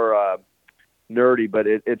little more nerdy, but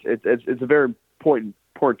it's a very important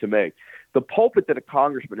to make. The pulpit that a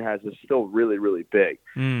congressman has is still really, really big.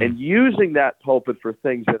 And using that pulpit for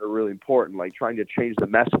things that are really important, like trying to change the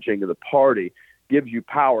messaging of the party, gives you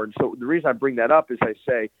power. And so the reason I bring that up is I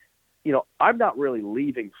say, I'm not really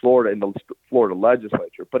leaving Florida in the Florida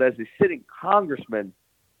legislature, but as a sitting congressman,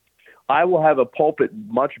 I will have a pulpit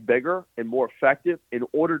much bigger and more effective in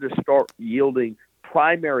order to start yielding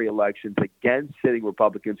primary elections against sitting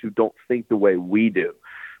Republicans who don't think the way we do.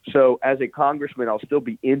 So as a congressman, I'll still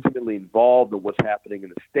be intimately involved in what's happening in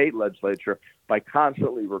the state legislature by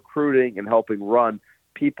constantly recruiting and helping run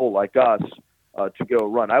people like us to go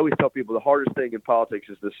run. I always tell people the hardest thing in politics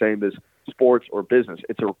is the same as sports or business.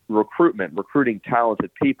 It's a recruiting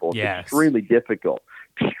talented people. It's extremely difficult.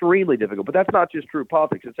 But that's not just true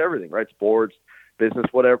politics. It's everything, right? Sports, business,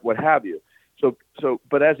 whatever, what have you.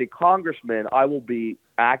 But as a congressman, I will be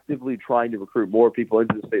actively trying to recruit more people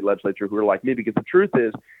into the state legislature who are like me, because the truth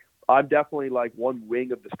is, I'm definitely like one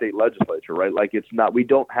wing of the state legislature, right? Like we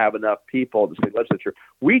don't have enough people in the state legislature.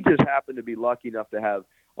 We just happen to be lucky enough to have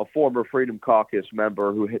a former Freedom Caucus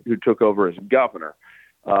member who took over as governor.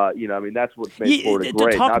 That's what makes Florida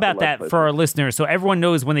great. Talk about that for our listeners. So everyone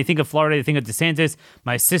knows when they think of Florida, they think of DeSantis.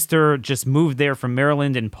 My sister just moved there from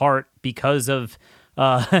Maryland in part because of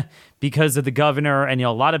the governor, and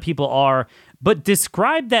a lot of people are. But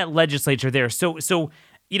describe that legislature there. So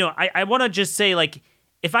I want to just say, like,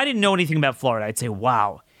 if I didn't know anything about Florida, I'd say,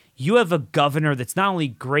 wow, you have a governor that's not only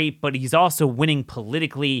great, but he's also winning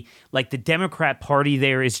politically. Like, the Democrat Party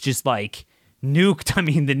there is just like nuked. I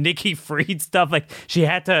mean, the Nikki Fried stuff, like she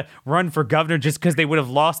had to run for governor just because they would have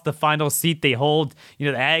lost the final seat they hold,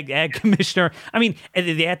 the ag commissioner. I mean,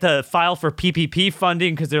 and they had to file for PPP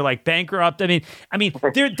funding because they're like bankrupt. I mean,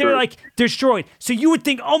 they're like destroyed. So you would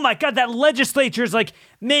think, oh my God, that legislature is like,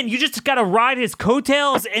 man, you just got to ride his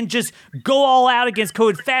coattails and just go all out against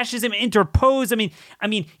COVID fascism, interpose. I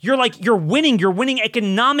mean, you're winning. You're winning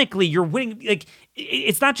economically. You're winning. Like,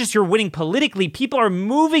 it's not just you're winning politically. People are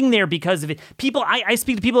moving there because of it. I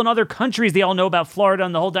speak to people in other countries. They all know about Florida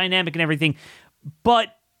and the whole dynamic and everything.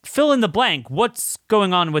 But fill in the blank. What's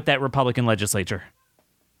going on with that Republican legislature?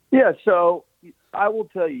 Yeah, so I will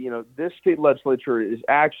tell you, this state legislature is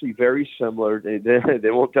actually very similar.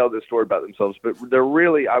 They won't tell this story about themselves, but they're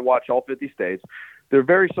really, I watch all 50 states. They're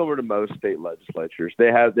very similar to most state legislatures.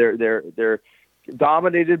 They're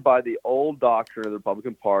dominated by the old doctrine of the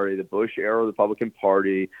Republican Party, the Bush era Republican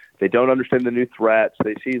Party. They don't understand the new threats.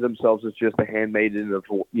 They see themselves as just a handmaiden of,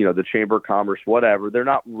 the Chamber of Commerce, whatever. They're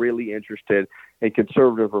not really interested in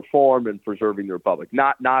conservative reform and preserving the Republic.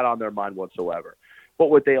 Not on their mind whatsoever. But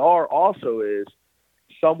what they are also is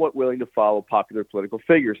somewhat willing to follow popular political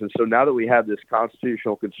figures. And so now that we have this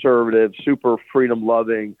constitutional conservative, super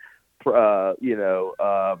freedom-loving,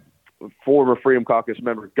 former Freedom Caucus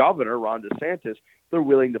member governor, Ron DeSantis, they're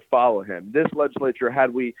willing to follow him. This legislature,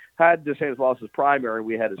 had DeSantis lost his primary,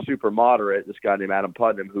 we had a super moderate, this guy named Adam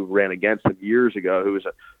Putnam, who ran against him years ago, who was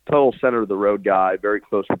a total center of the road guy, very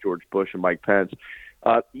close to George Bush and Mike Pence.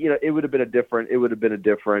 It would have been a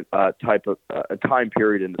different type of time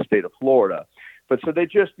period in the state of Florida. But so they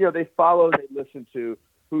just, they follow, they listen to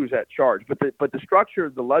who's at charge. But the structure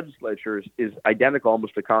of the legislature is identical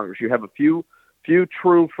almost to Congress. You have a few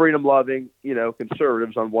true freedom-loving,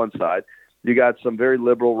 conservatives on one side. You got some very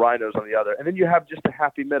liberal rhinos on the other. And then you have just a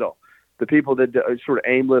happy middle, the people that sort of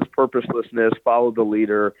aimless, purposelessness, follow the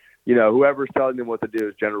leader. Whoever's telling them what to do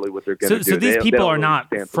is generally what they're going to do. So these people are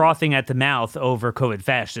not frothing at the mouth over COVID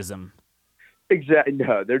fascism. Exactly.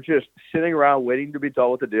 No, they're just sitting around waiting to be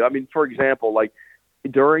told what to do. I mean, for example, like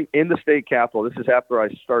in the state capitol, this is after I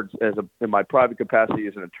started in my private capacity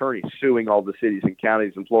as an attorney suing all the cities and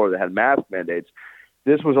counties in Florida that had mask mandates.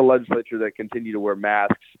 This was a legislature that continued to wear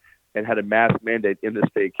masks and had a mask mandate in the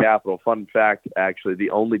state capitol. Fun fact, actually,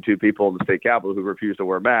 the only two people in the state capitol who refused to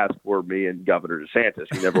wear masks were me and Governor DeSantis.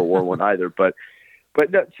 He never wore one either. But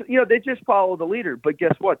no, they just follow the leader. But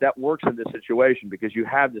guess what? That works in this situation because you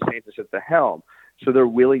have DeSantis at the helm. So they're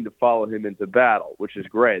willing to follow him into battle, which is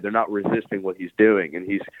great. They're not resisting what he's doing, and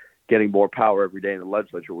he's getting more power every day in the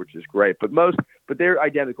legislature, which is great. But they're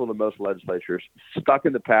identical to most legislatures, stuck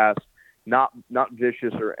in the past, not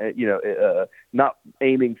vicious or not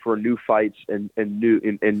aiming for new fights and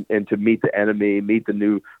to meet the enemy, meet the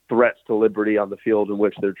new threats to liberty on the field in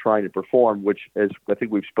which they're trying to perform, which, as I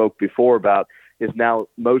think we've spoke before about, is now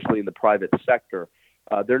mostly in the private sector.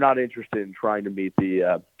 They're not interested in trying to meet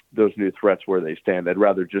those new threats where they stand. I'd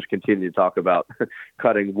rather just continue to talk about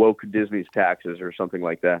cutting woke Disney's taxes or something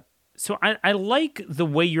like that. So I like the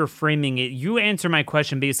way you're framing it. You answer my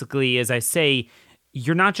question basically as I say,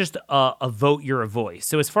 you're not just a vote, you're a voice.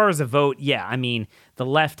 So as far as a vote, yeah, I mean, the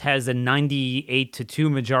left has a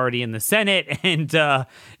 98-2 majority in the Senate and,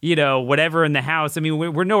 whatever in the House. I mean,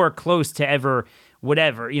 we're nowhere close to ever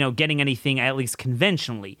getting anything at least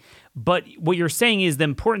conventionally. But what you're saying is the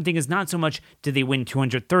important thing is not so much do they win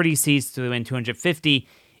 230 seats, do they win 250?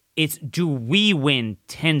 It's do we win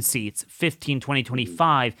 10 seats, 15, 20,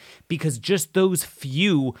 25? Because just those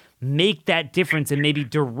few make that difference in maybe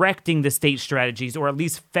directing the state strategies or at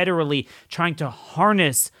least federally trying to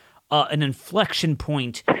harness an inflection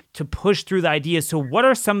point to push through the ideas. So what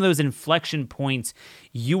are some of those inflection points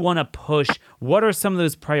you want to push? What are some of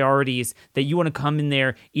those priorities that you want to come in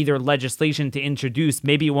there, either legislation to introduce,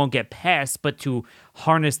 maybe it won't get passed, but to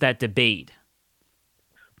harness that debate?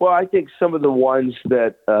 Well, I think some of the ones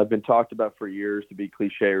that have been talked about for years, to be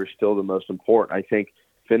cliche, are still the most important. I think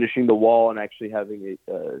finishing the wall and actually having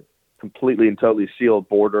a completely and totally sealed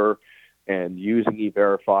border and using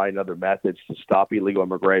E-Verify and other methods to stop illegal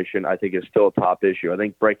immigration, I think is still a top issue. I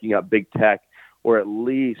think breaking up big tech, or at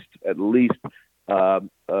least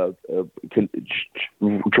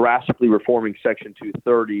drastically reforming Section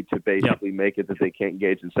 230 to basically make it that they can't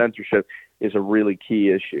engage in censorship, is a really key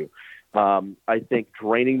issue. I think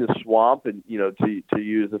draining the swamp and, to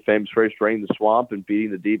use the famous phrase, draining the swamp and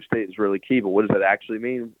beating the deep state is really key. But what does that actually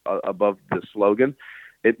mean above the slogan?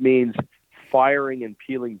 It means firing and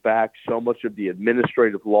peeling back so much of the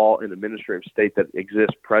administrative law and administrative state that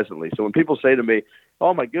exists presently. So when people say to me,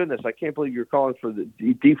 oh my goodness, I can't believe you're calling for the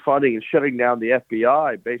defunding and shutting down the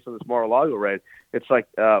FBI based on this Mar-a-Lago raid, it's like,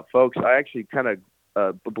 folks, I actually kind of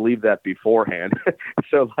believe that beforehand.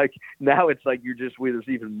 So like now it's like there's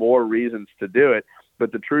even more reasons to do it.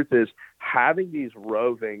 But the truth is, having these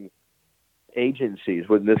roving agencies,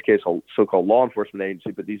 in this case a so-called law enforcement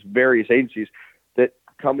agency, but these various agencies that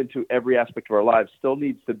come into every aspect of our lives, still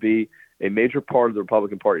needs to be a major part of the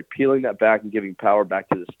Republican Party, peeling that back and giving power back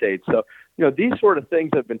to the states. So, these sort of things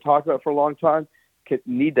that have been talked about for a long time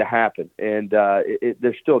need to happen. And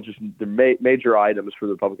they're still just the major items for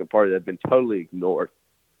the Republican Party that have been totally ignored.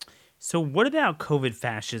 So what about COVID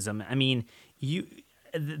fascism? I mean,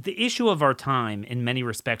 the issue of our time in many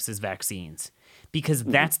respects is vaccines, because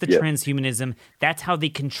that's the transhumanism. That's how they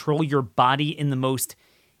control your body in the most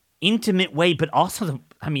intimate way, but also,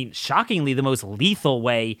 shockingly, the most lethal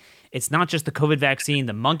way. It's not just the COVID vaccine.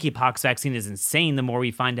 The monkeypox vaccine is insane. The more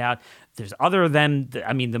we find out, there's other of them.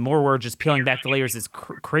 The more we're just peeling back the layers is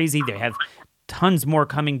crazy. They have tons more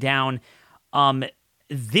coming down.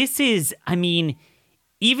 This is,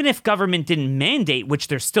 even if government didn't mandate, which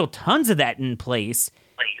there's still tons of that in place,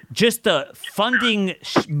 just the funding,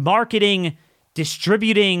 marketing,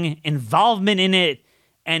 distributing, involvement in it,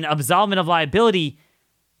 and absolvement of liability,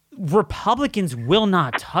 Republicans will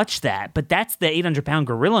not touch that. But that's the 800-pound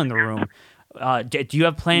gorilla in the room. Do you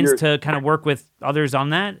have plans to kind of work with others on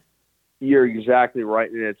that? You're exactly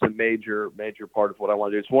right, and it's a major part of what I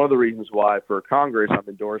want to do. It's one of the reasons why for Congress I'm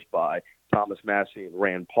endorsed by Thomas Massie and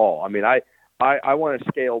Rand Paul. I want to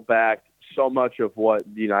scale back so much of what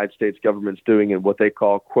the United States government's doing in what they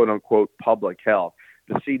call quote-unquote public health.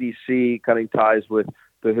 The CDC cutting ties with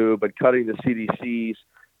the WHO, but cutting the CDC's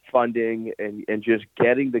funding and just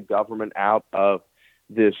getting the government out of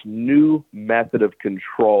this new method of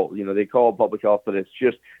control. They call it public health, but it's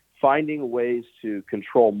just finding ways to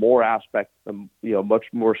control more aspects, much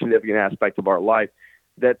more significant aspects of our life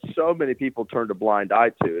that so many people turned a blind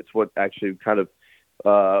eye to. It's what actually kind of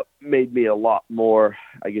made me a lot more,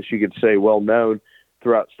 I guess you could say, well-known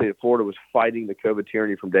throughout the state of Florida, was fighting the COVID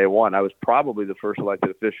tyranny from day one. I was probably the first elected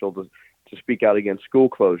official to speak out against school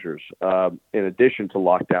closures, in addition to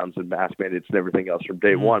lockdowns and mask mandates and everything else from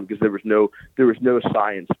day one, because there was no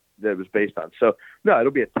science that it was based on. So, no,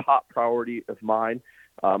 it'll be a top priority of mine.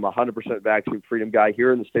 I'm a 100% vaccine freedom guy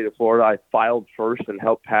here in the state of Florida. I filed first and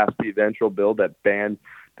helped pass the eventual bill that banned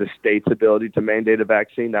the state's ability to mandate a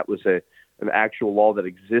vaccine. That was an actual law that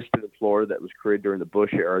existed in Florida that was created during the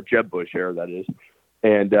Bush era, Jeb Bush era, that is.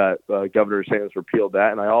 And Governor DeSantis repealed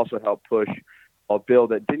that. And I also helped push a bill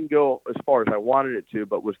that didn't go as far as I wanted it to,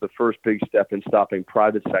 but was the first big step in stopping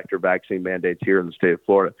private sector vaccine mandates here in the state of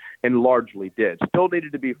Florida, and largely did. Still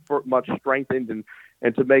needed to be much strengthened,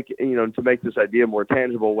 and to make this idea more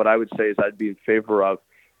tangible, what I would say is I'd be in favor of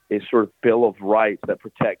a sort of bill of rights that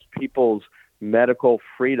protects people's medical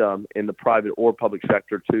freedom in the private or public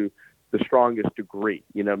sector to the strongest degree,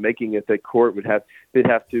 making it that court they'd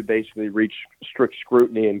have to basically reach strict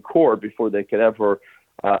scrutiny in court before they could ever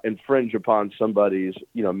infringe upon somebody's,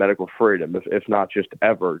 medical freedom, if not just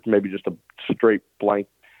ever, maybe just a straight blank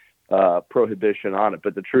prohibition on it.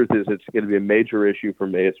 But the truth is, it's going to be a major issue for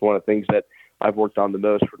me. It's one of the things that I've worked on the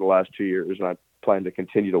most for the last 2 years, and I plan to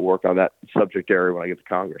continue to work on that subject area when I get to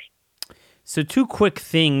Congress. So 2 quick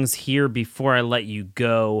things here before I let you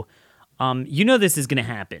go. This is going to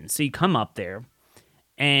happen. So you come up there,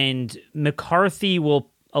 and McCarthy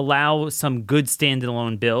will allow some good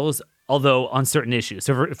standalone bills, although on certain issues.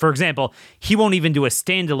 So, for example, he won't even do a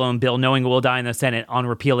standalone bill knowing it will die in the Senate on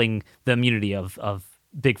repealing the immunity of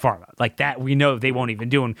Big Pharma. Like that, we know they won't even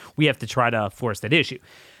do, and we have to try to force that issue.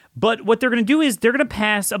 But what they're going to do is they're going to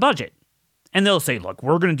pass a budget. And they'll say, look,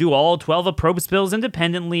 we're going to do all 12 appropriations bills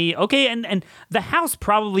independently. Okay, and the House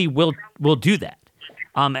probably will do that.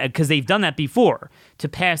 Because they've done that before, to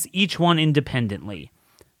pass each one independently.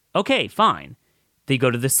 Okay, fine. They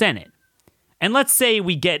go to the Senate. And let's say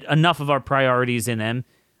we get enough of our priorities in them.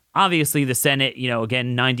 Obviously, the Senate,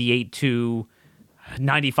 again, 98 to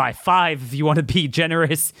 95-5, if you want to be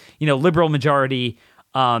generous, liberal majority,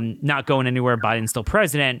 not going anywhere, Biden's still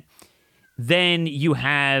president. Then you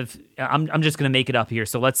have, I'm just going to make it up here.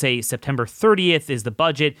 So let's say September 30th is the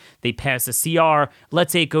budget. They pass a CR.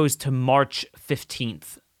 Let's say it goes to March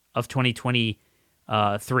 15th of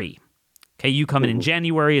 2023. Okay, you come in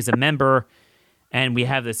January as a member, and we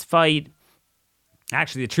have this fight.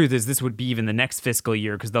 Actually, the truth is this would be even the next fiscal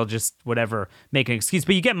year, because they'll just, make an excuse.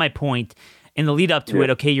 But you get my point. In the lead up to it,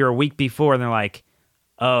 okay, you're a week before, and they're like,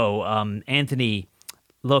 Anthony,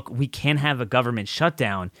 look, we can't have a government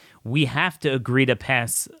shutdown. We have to agree to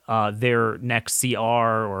pass their next CR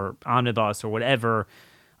or omnibus or whatever,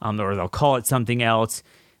 or they'll call it something else,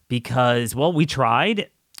 because, we tried.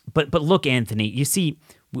 But look, Anthony, you see,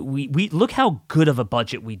 we look how good of a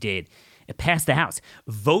budget we did. It passed the House.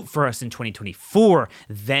 Vote for us in 2024.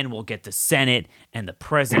 Then we'll get the Senate and the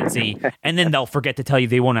presidency. And then they'll forget to tell you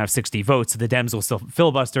they won't have 60 votes. So the Dems will still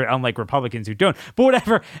filibuster, unlike Republicans who don't. But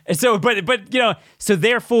whatever. So, but so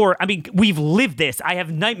therefore, I mean, we've lived this. I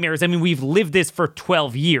have nightmares. I mean, we've lived this for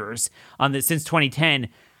 12 years on this since 2010.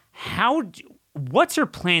 What's your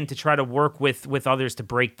plan to try to work with others to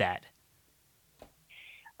break that?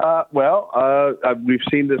 We've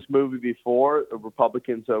seen this movie before.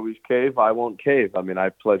 Republicans always cave. I won't cave. I mean,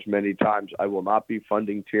 I've pledged many times I will not be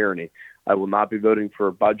funding tyranny. I will not be voting for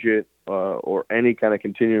a budget or any kind of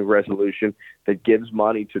continuing resolution that gives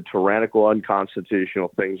money to tyrannical,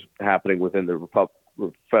 unconstitutional things happening within the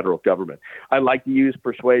federal government. I like to use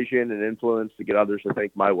persuasion and influence to get others to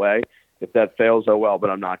think my way. If that fails, oh well, but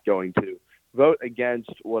I'm not going to vote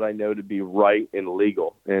against what I know to be right and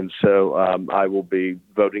legal. And so I will be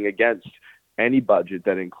voting against any budget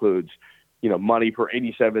that includes, money for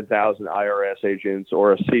 87,000 IRS agents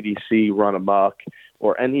or a CDC run amok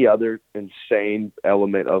or any other insane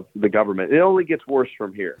element of the government. It only gets worse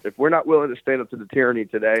from here. If we're not willing to stand up to the tyranny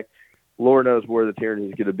today, Lord knows where the tyranny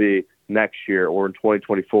is going to be next year or in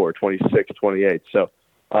 2024, 26, 28. So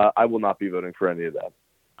I will not be voting for any of that.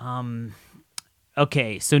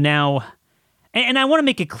 Okay, so now... And I want to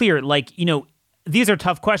make it clear, these are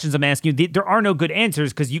tough questions I'm asking you. There are no good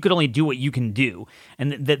answers because you could only do what you can do.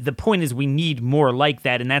 And the point is we need more like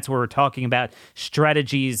that. And that's where we're talking about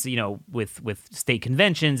strategies, with state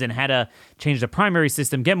conventions and how to change the primary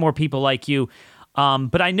system, get more people like you.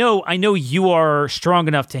 But I know you are strong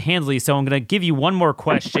enough to handle these. So I'm going to give you one more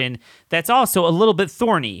question that's also a little bit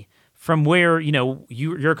thorny from where,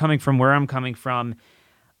 you're coming from, where I'm coming from.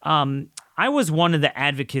 I was one of the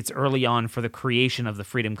advocates early on for the creation of the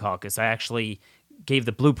Freedom Caucus. I actually gave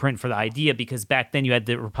the blueprint for the idea because back then you had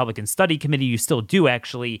the Republican Study Committee. You still do,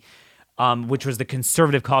 actually, which was the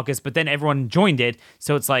conservative caucus, but then everyone joined it.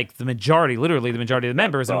 So it's like literally the majority of the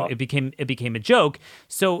members, and it became a joke.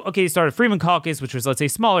 So, okay, you started Freedom Caucus, which was, let's say,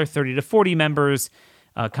 smaller, 30 to 40 members,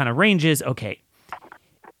 kind of ranges. Okay.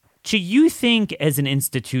 Do you think as an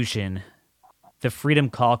institution, the Freedom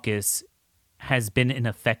Caucus has been an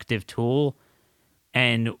effective tool,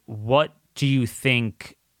 and what do you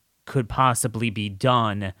think could possibly be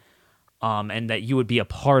done and that you would be a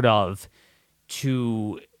part of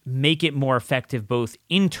to make it more effective both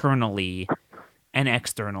internally and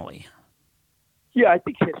externally? Yeah, I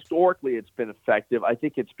think historically it's been effective. I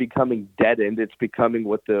think it's becoming dead-end. It's becoming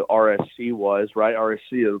what the RSC was, right? RSC,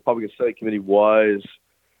 the Republican Study Committee, was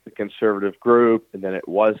the conservative group, and then it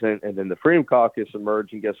wasn't, and then the Freedom Caucus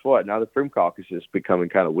emerged, and guess what? Now the Freedom Caucus is becoming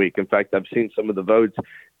kind of weak. In fact, I've seen some of the votes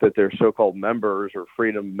that their so-called members or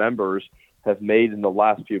Freedom members have made in the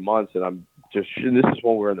last few months, and this is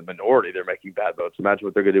when we're in the minority. They're making bad votes. Imagine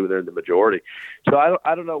what they're going to do when they're in the majority. So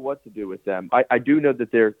I don't know what to do with them. I do know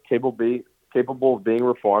that they're capable of being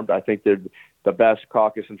reformed. I think they're the best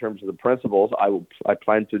caucus in terms of the principles. I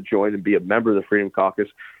plan to join and be a member of the Freedom Caucus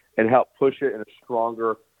and help push it in a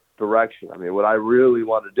stronger direction. I mean, what I really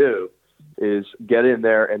want to do is get in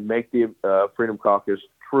there and make the Freedom Caucus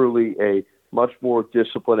truly a much more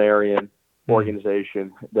disciplinarian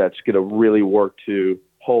organization that's going to really work to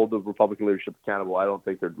hold the Republican leadership accountable. I don't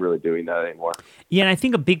think they're really doing that anymore. Yeah, and I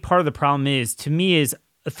think a big part of the problem is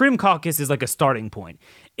the Freedom Caucus is like a starting point.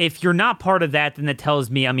 If you're not part of that, then that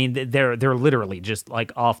tells me, I mean, they're literally just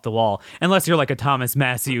like off the wall. Unless you're like a Thomas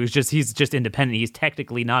Massey, he's just independent. He's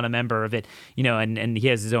technically not a member of it, and he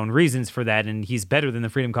has his own reasons for that, and he's better than the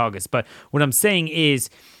Freedom Caucus. But what I'm saying is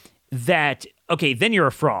that, okay, then you're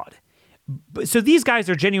a fraud. So these guys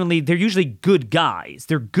are they're usually good guys.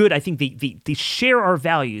 They're good. I think they share our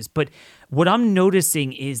values. But what I'm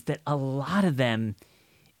noticing is that a lot of them,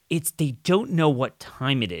 they don't know what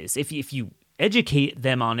time it is. If you educate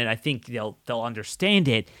them on it, I think they'll understand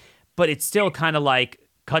it. But it's still kind of like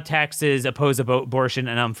cut taxes, oppose abortion,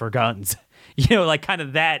 and I'm for guns. Like kind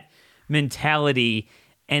of that mentality.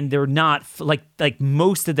 And they're not like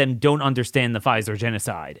most of them don't understand the Pfizer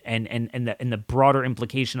genocide and the broader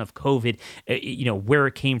implication of COVID. Where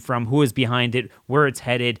it came from, who is behind it, where it's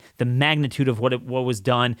headed, the magnitude of what was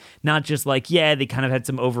done. Not just like, yeah, they kind of had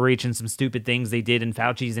some overreach and some stupid things they did, and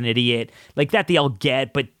Fauci's an idiot like that. They all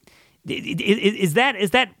get, but is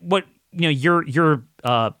that what your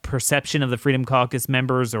perception of the Freedom Caucus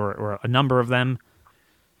members or a number of them?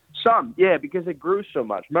 Some, yeah, because it grew so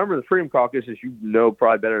much. Remember, the Freedom Caucus, as you know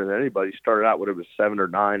probably better than anybody, started out when it was 7 or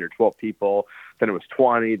 9 or 12 people, then it was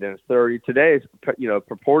 20, then it's 30. Today,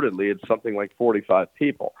 purportedly, it's something like 45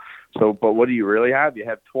 people. So, but what do you really have? You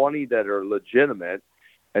have 20 that are legitimate,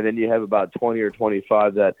 and then you have about 20 or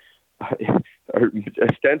 25 that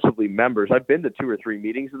ostensibly members. I've been to 2 or 3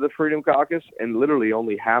 meetings of the Freedom Caucus, and literally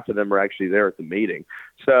only half of them are actually there at the meeting.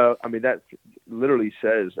 So, I mean, that literally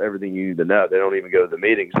says everything you need to know. They don't even go to the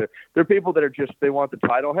meetings. They're people that are just, they want the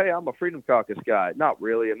title. Hey, I'm a Freedom Caucus guy. Not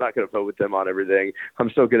really. I'm not going to vote with them on everything. I'm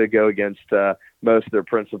still going to go against most of their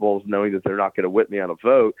principles, knowing that they're not going to whip me on a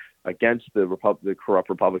vote against the corrupt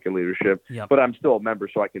Republican leadership. Yep. But I'm still a member,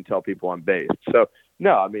 so I can tell people I'm based. So,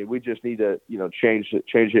 no, I mean, we just need to, change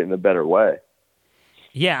it in a better way.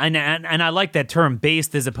 Yeah, and I like that term,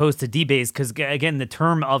 based as opposed to debased, because, again, the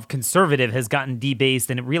term of conservative has gotten debased,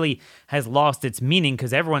 and it really has lost its meaning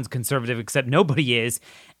because everyone's conservative except nobody is.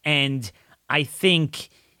 And I think,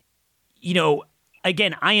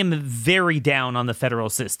 again, I am very down on the federal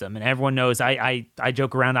system, and everyone knows I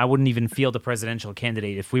joke around. I wouldn't even field a presidential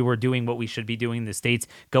candidate. If we were doing what we should be doing in the states,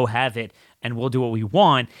 go have it, and we'll do what we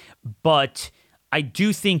want. But I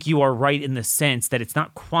do think you are right in the sense that it's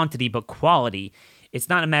not quantity but quality. It's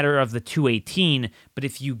not a matter of the 218, but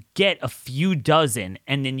if you get a few dozen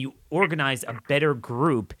and then you organize a better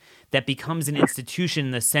group that becomes an institution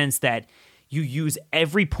in the sense that you use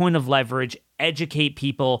every point of leverage, educate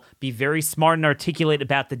people, be very smart and articulate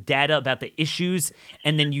about the data, about the issues,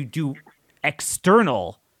 and then you do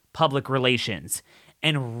external public relations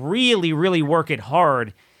and really, really work it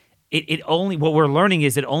hard. What we're learning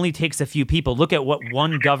is it only takes a few people. Look at what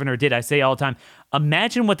one governor did. I say all the time,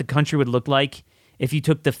 imagine what the country would look like if you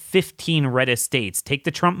took the 15 reddest states, take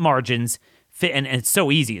the Trump margins, and it's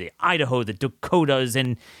so easy, the Idaho, the Dakotas,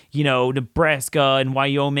 and, Nebraska, and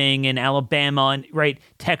Wyoming, and Alabama, and, right,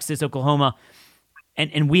 Texas, Oklahoma,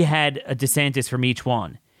 and we had a DeSantis from each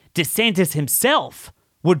one. DeSantis himself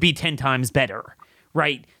would be 10 times better,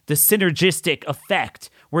 right? The synergistic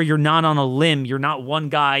effect where you're not on a limb, you're not one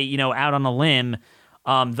guy, out on a limb,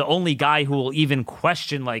 the only guy who will even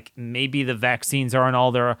question, like, maybe the vaccines aren't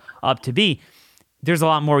all they're up to be. There's a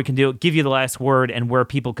lot more we can do. Give you the last word and where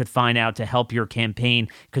people could find out to help your campaign,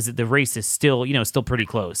 because the race is still, still pretty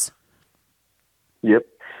close. Yep.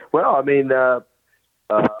 Well, I mean, the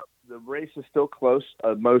race is still close.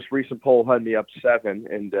 Most recent poll had me up 7,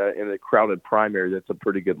 and in a crowded primary, that's a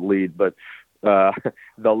pretty good lead. But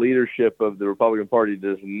the leadership of the Republican Party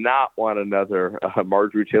does not want another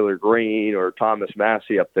Marjorie Taylor Greene or Thomas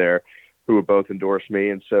Massey up there, who would both endorse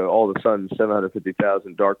me. And so all of a sudden,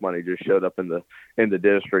 750,000 dark money just showed up in the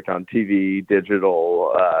district on TV,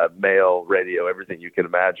 digital, mail, radio, everything you can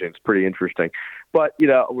imagine. It's pretty interesting. But,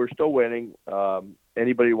 we're still winning.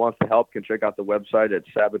 Anybody who wants to help can check out the website at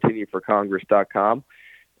SabatiniForCongress.com.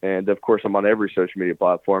 And, of course, I'm on every social media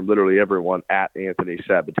platform, literally everyone, at Anthony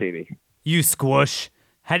Sabatini. You squish.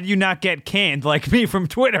 How did you not get canned like me from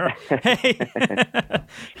Twitter? Hey.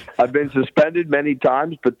 I've been suspended many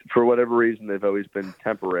times, but for whatever reason, they've always been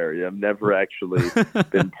temporary. I've never actually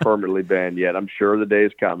been permanently banned yet. I'm sure the day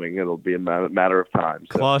is coming. It'll be a matter of time.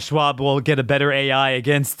 So. Klaus Schwab will get a better AI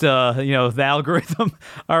against, the algorithm.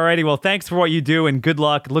 All righty. Well, thanks for what you do, and good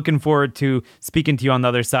luck. Looking forward to speaking to you on the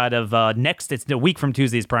other side of next. It's a week from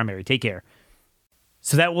Tuesday's primary. Take care.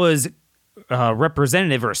 So that was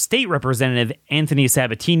Representative or State Representative Anthony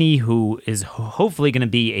Sabatini, who is hopefully going to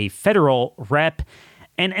be a federal rep.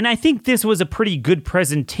 And I think this was a pretty good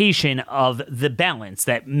presentation of the balance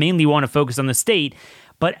that mainly want to focus on the state,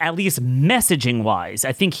 but at least messaging-wise,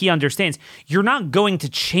 I think he understands you're not going to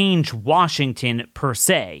change Washington per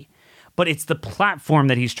se, but it's the platform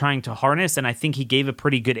that he's trying to harness, and I think he gave a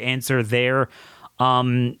pretty good answer there.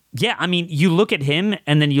 You look at him,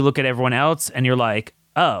 and then you look at everyone else, and you're like,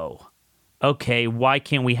 oh, okay, why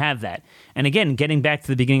can't we have that? And again, getting back to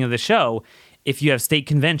the beginning of the show, if you have state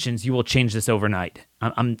conventions, you will change this overnight.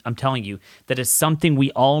 I'm telling you, that is something we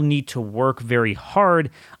all need to work very hard.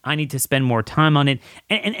 I need to spend more time on it.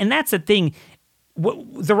 And that's the thing.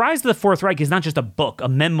 The Rise of the Fourth Reich is not just a book, a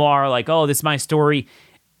memoir, like, oh, this is my story.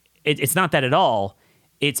 It's not that at all.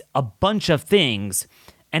 It's a bunch of things.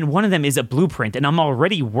 And one of them is a blueprint. And I'm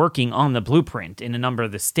already working on the blueprint in a number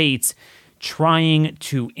of the states, trying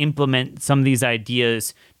to implement some of these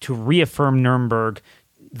ideas to reaffirm Nuremberg,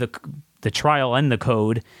 the trial and the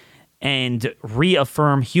code, and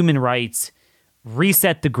reaffirm human rights,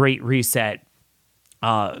 reset the Great Reset,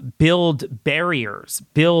 build barriers,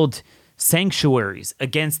 build sanctuaries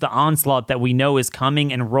against the onslaught that we know is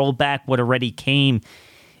coming, and roll back what already came.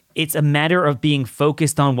 It's a matter of being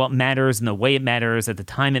focused on what matters and the way it matters at the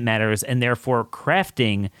time it matters, and therefore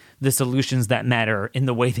crafting the solutions that matter in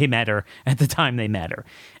the way they matter at the time they matter.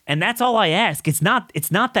 And that's all I ask. It's not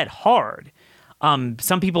that hard.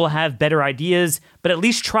 Some people have better ideas, but at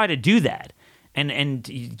least try to do that. And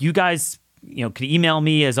you guys can email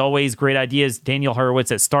me, as always. Great ideas. Daniel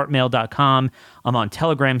Horowitz at startmail.com. I'm on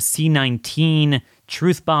Telegram, C19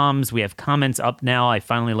 Truth Bombs. We have comments up now. I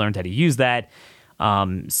finally learned how to use that.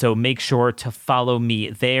 So make sure to follow me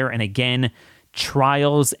there. And again,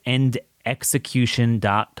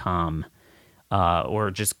 trialsandexecution.com.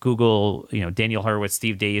 Or just Google, Daniel Horowitz,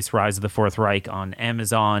 Steve Deace, Rise of the Fourth Reich on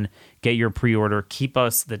Amazon. Get your pre-order. Keep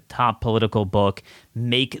us the top political book.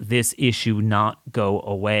 Make this issue not go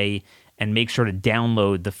away. And make sure to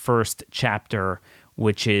download the first chapter,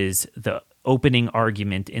 which is the opening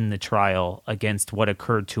argument in the trial against what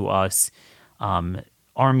occurred to us. Arm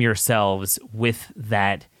yourselves with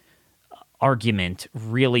that argument,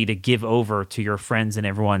 really, to give over to your friends and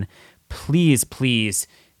everyone. Please,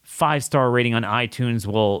 5-star rating on iTunes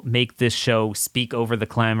will make this show speak over the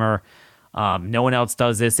clamor. No one else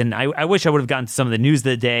does this. And I wish I would have gotten to some of the news of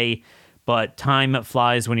the day, but time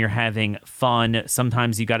flies when you're having fun.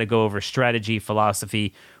 Sometimes you got to go over strategy,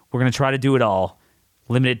 philosophy. We're going to try to do it all.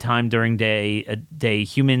 Limited time during a day.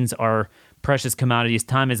 Humans are precious commodities.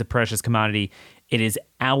 Time is a precious commodity. It is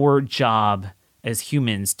our job as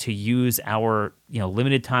humans to use our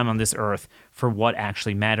limited time on this earth for what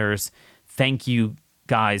actually matters. Thank you,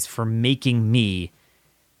 guys, for keeping me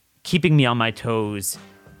on my toes,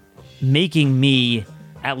 making me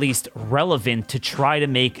at least relevant to try to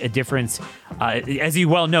make a difference. As you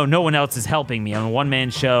well know, no one else is helping me. I'm a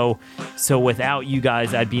one-man show, so without you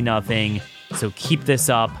guys, I'd be nothing. So keep this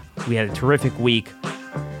up. We had a terrific week.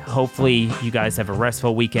 Hopefully you guys have a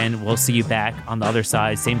restful weekend. We'll see you back on the other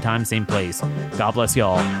side, same time, same place. God bless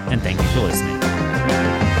y'all, and thank you for listening.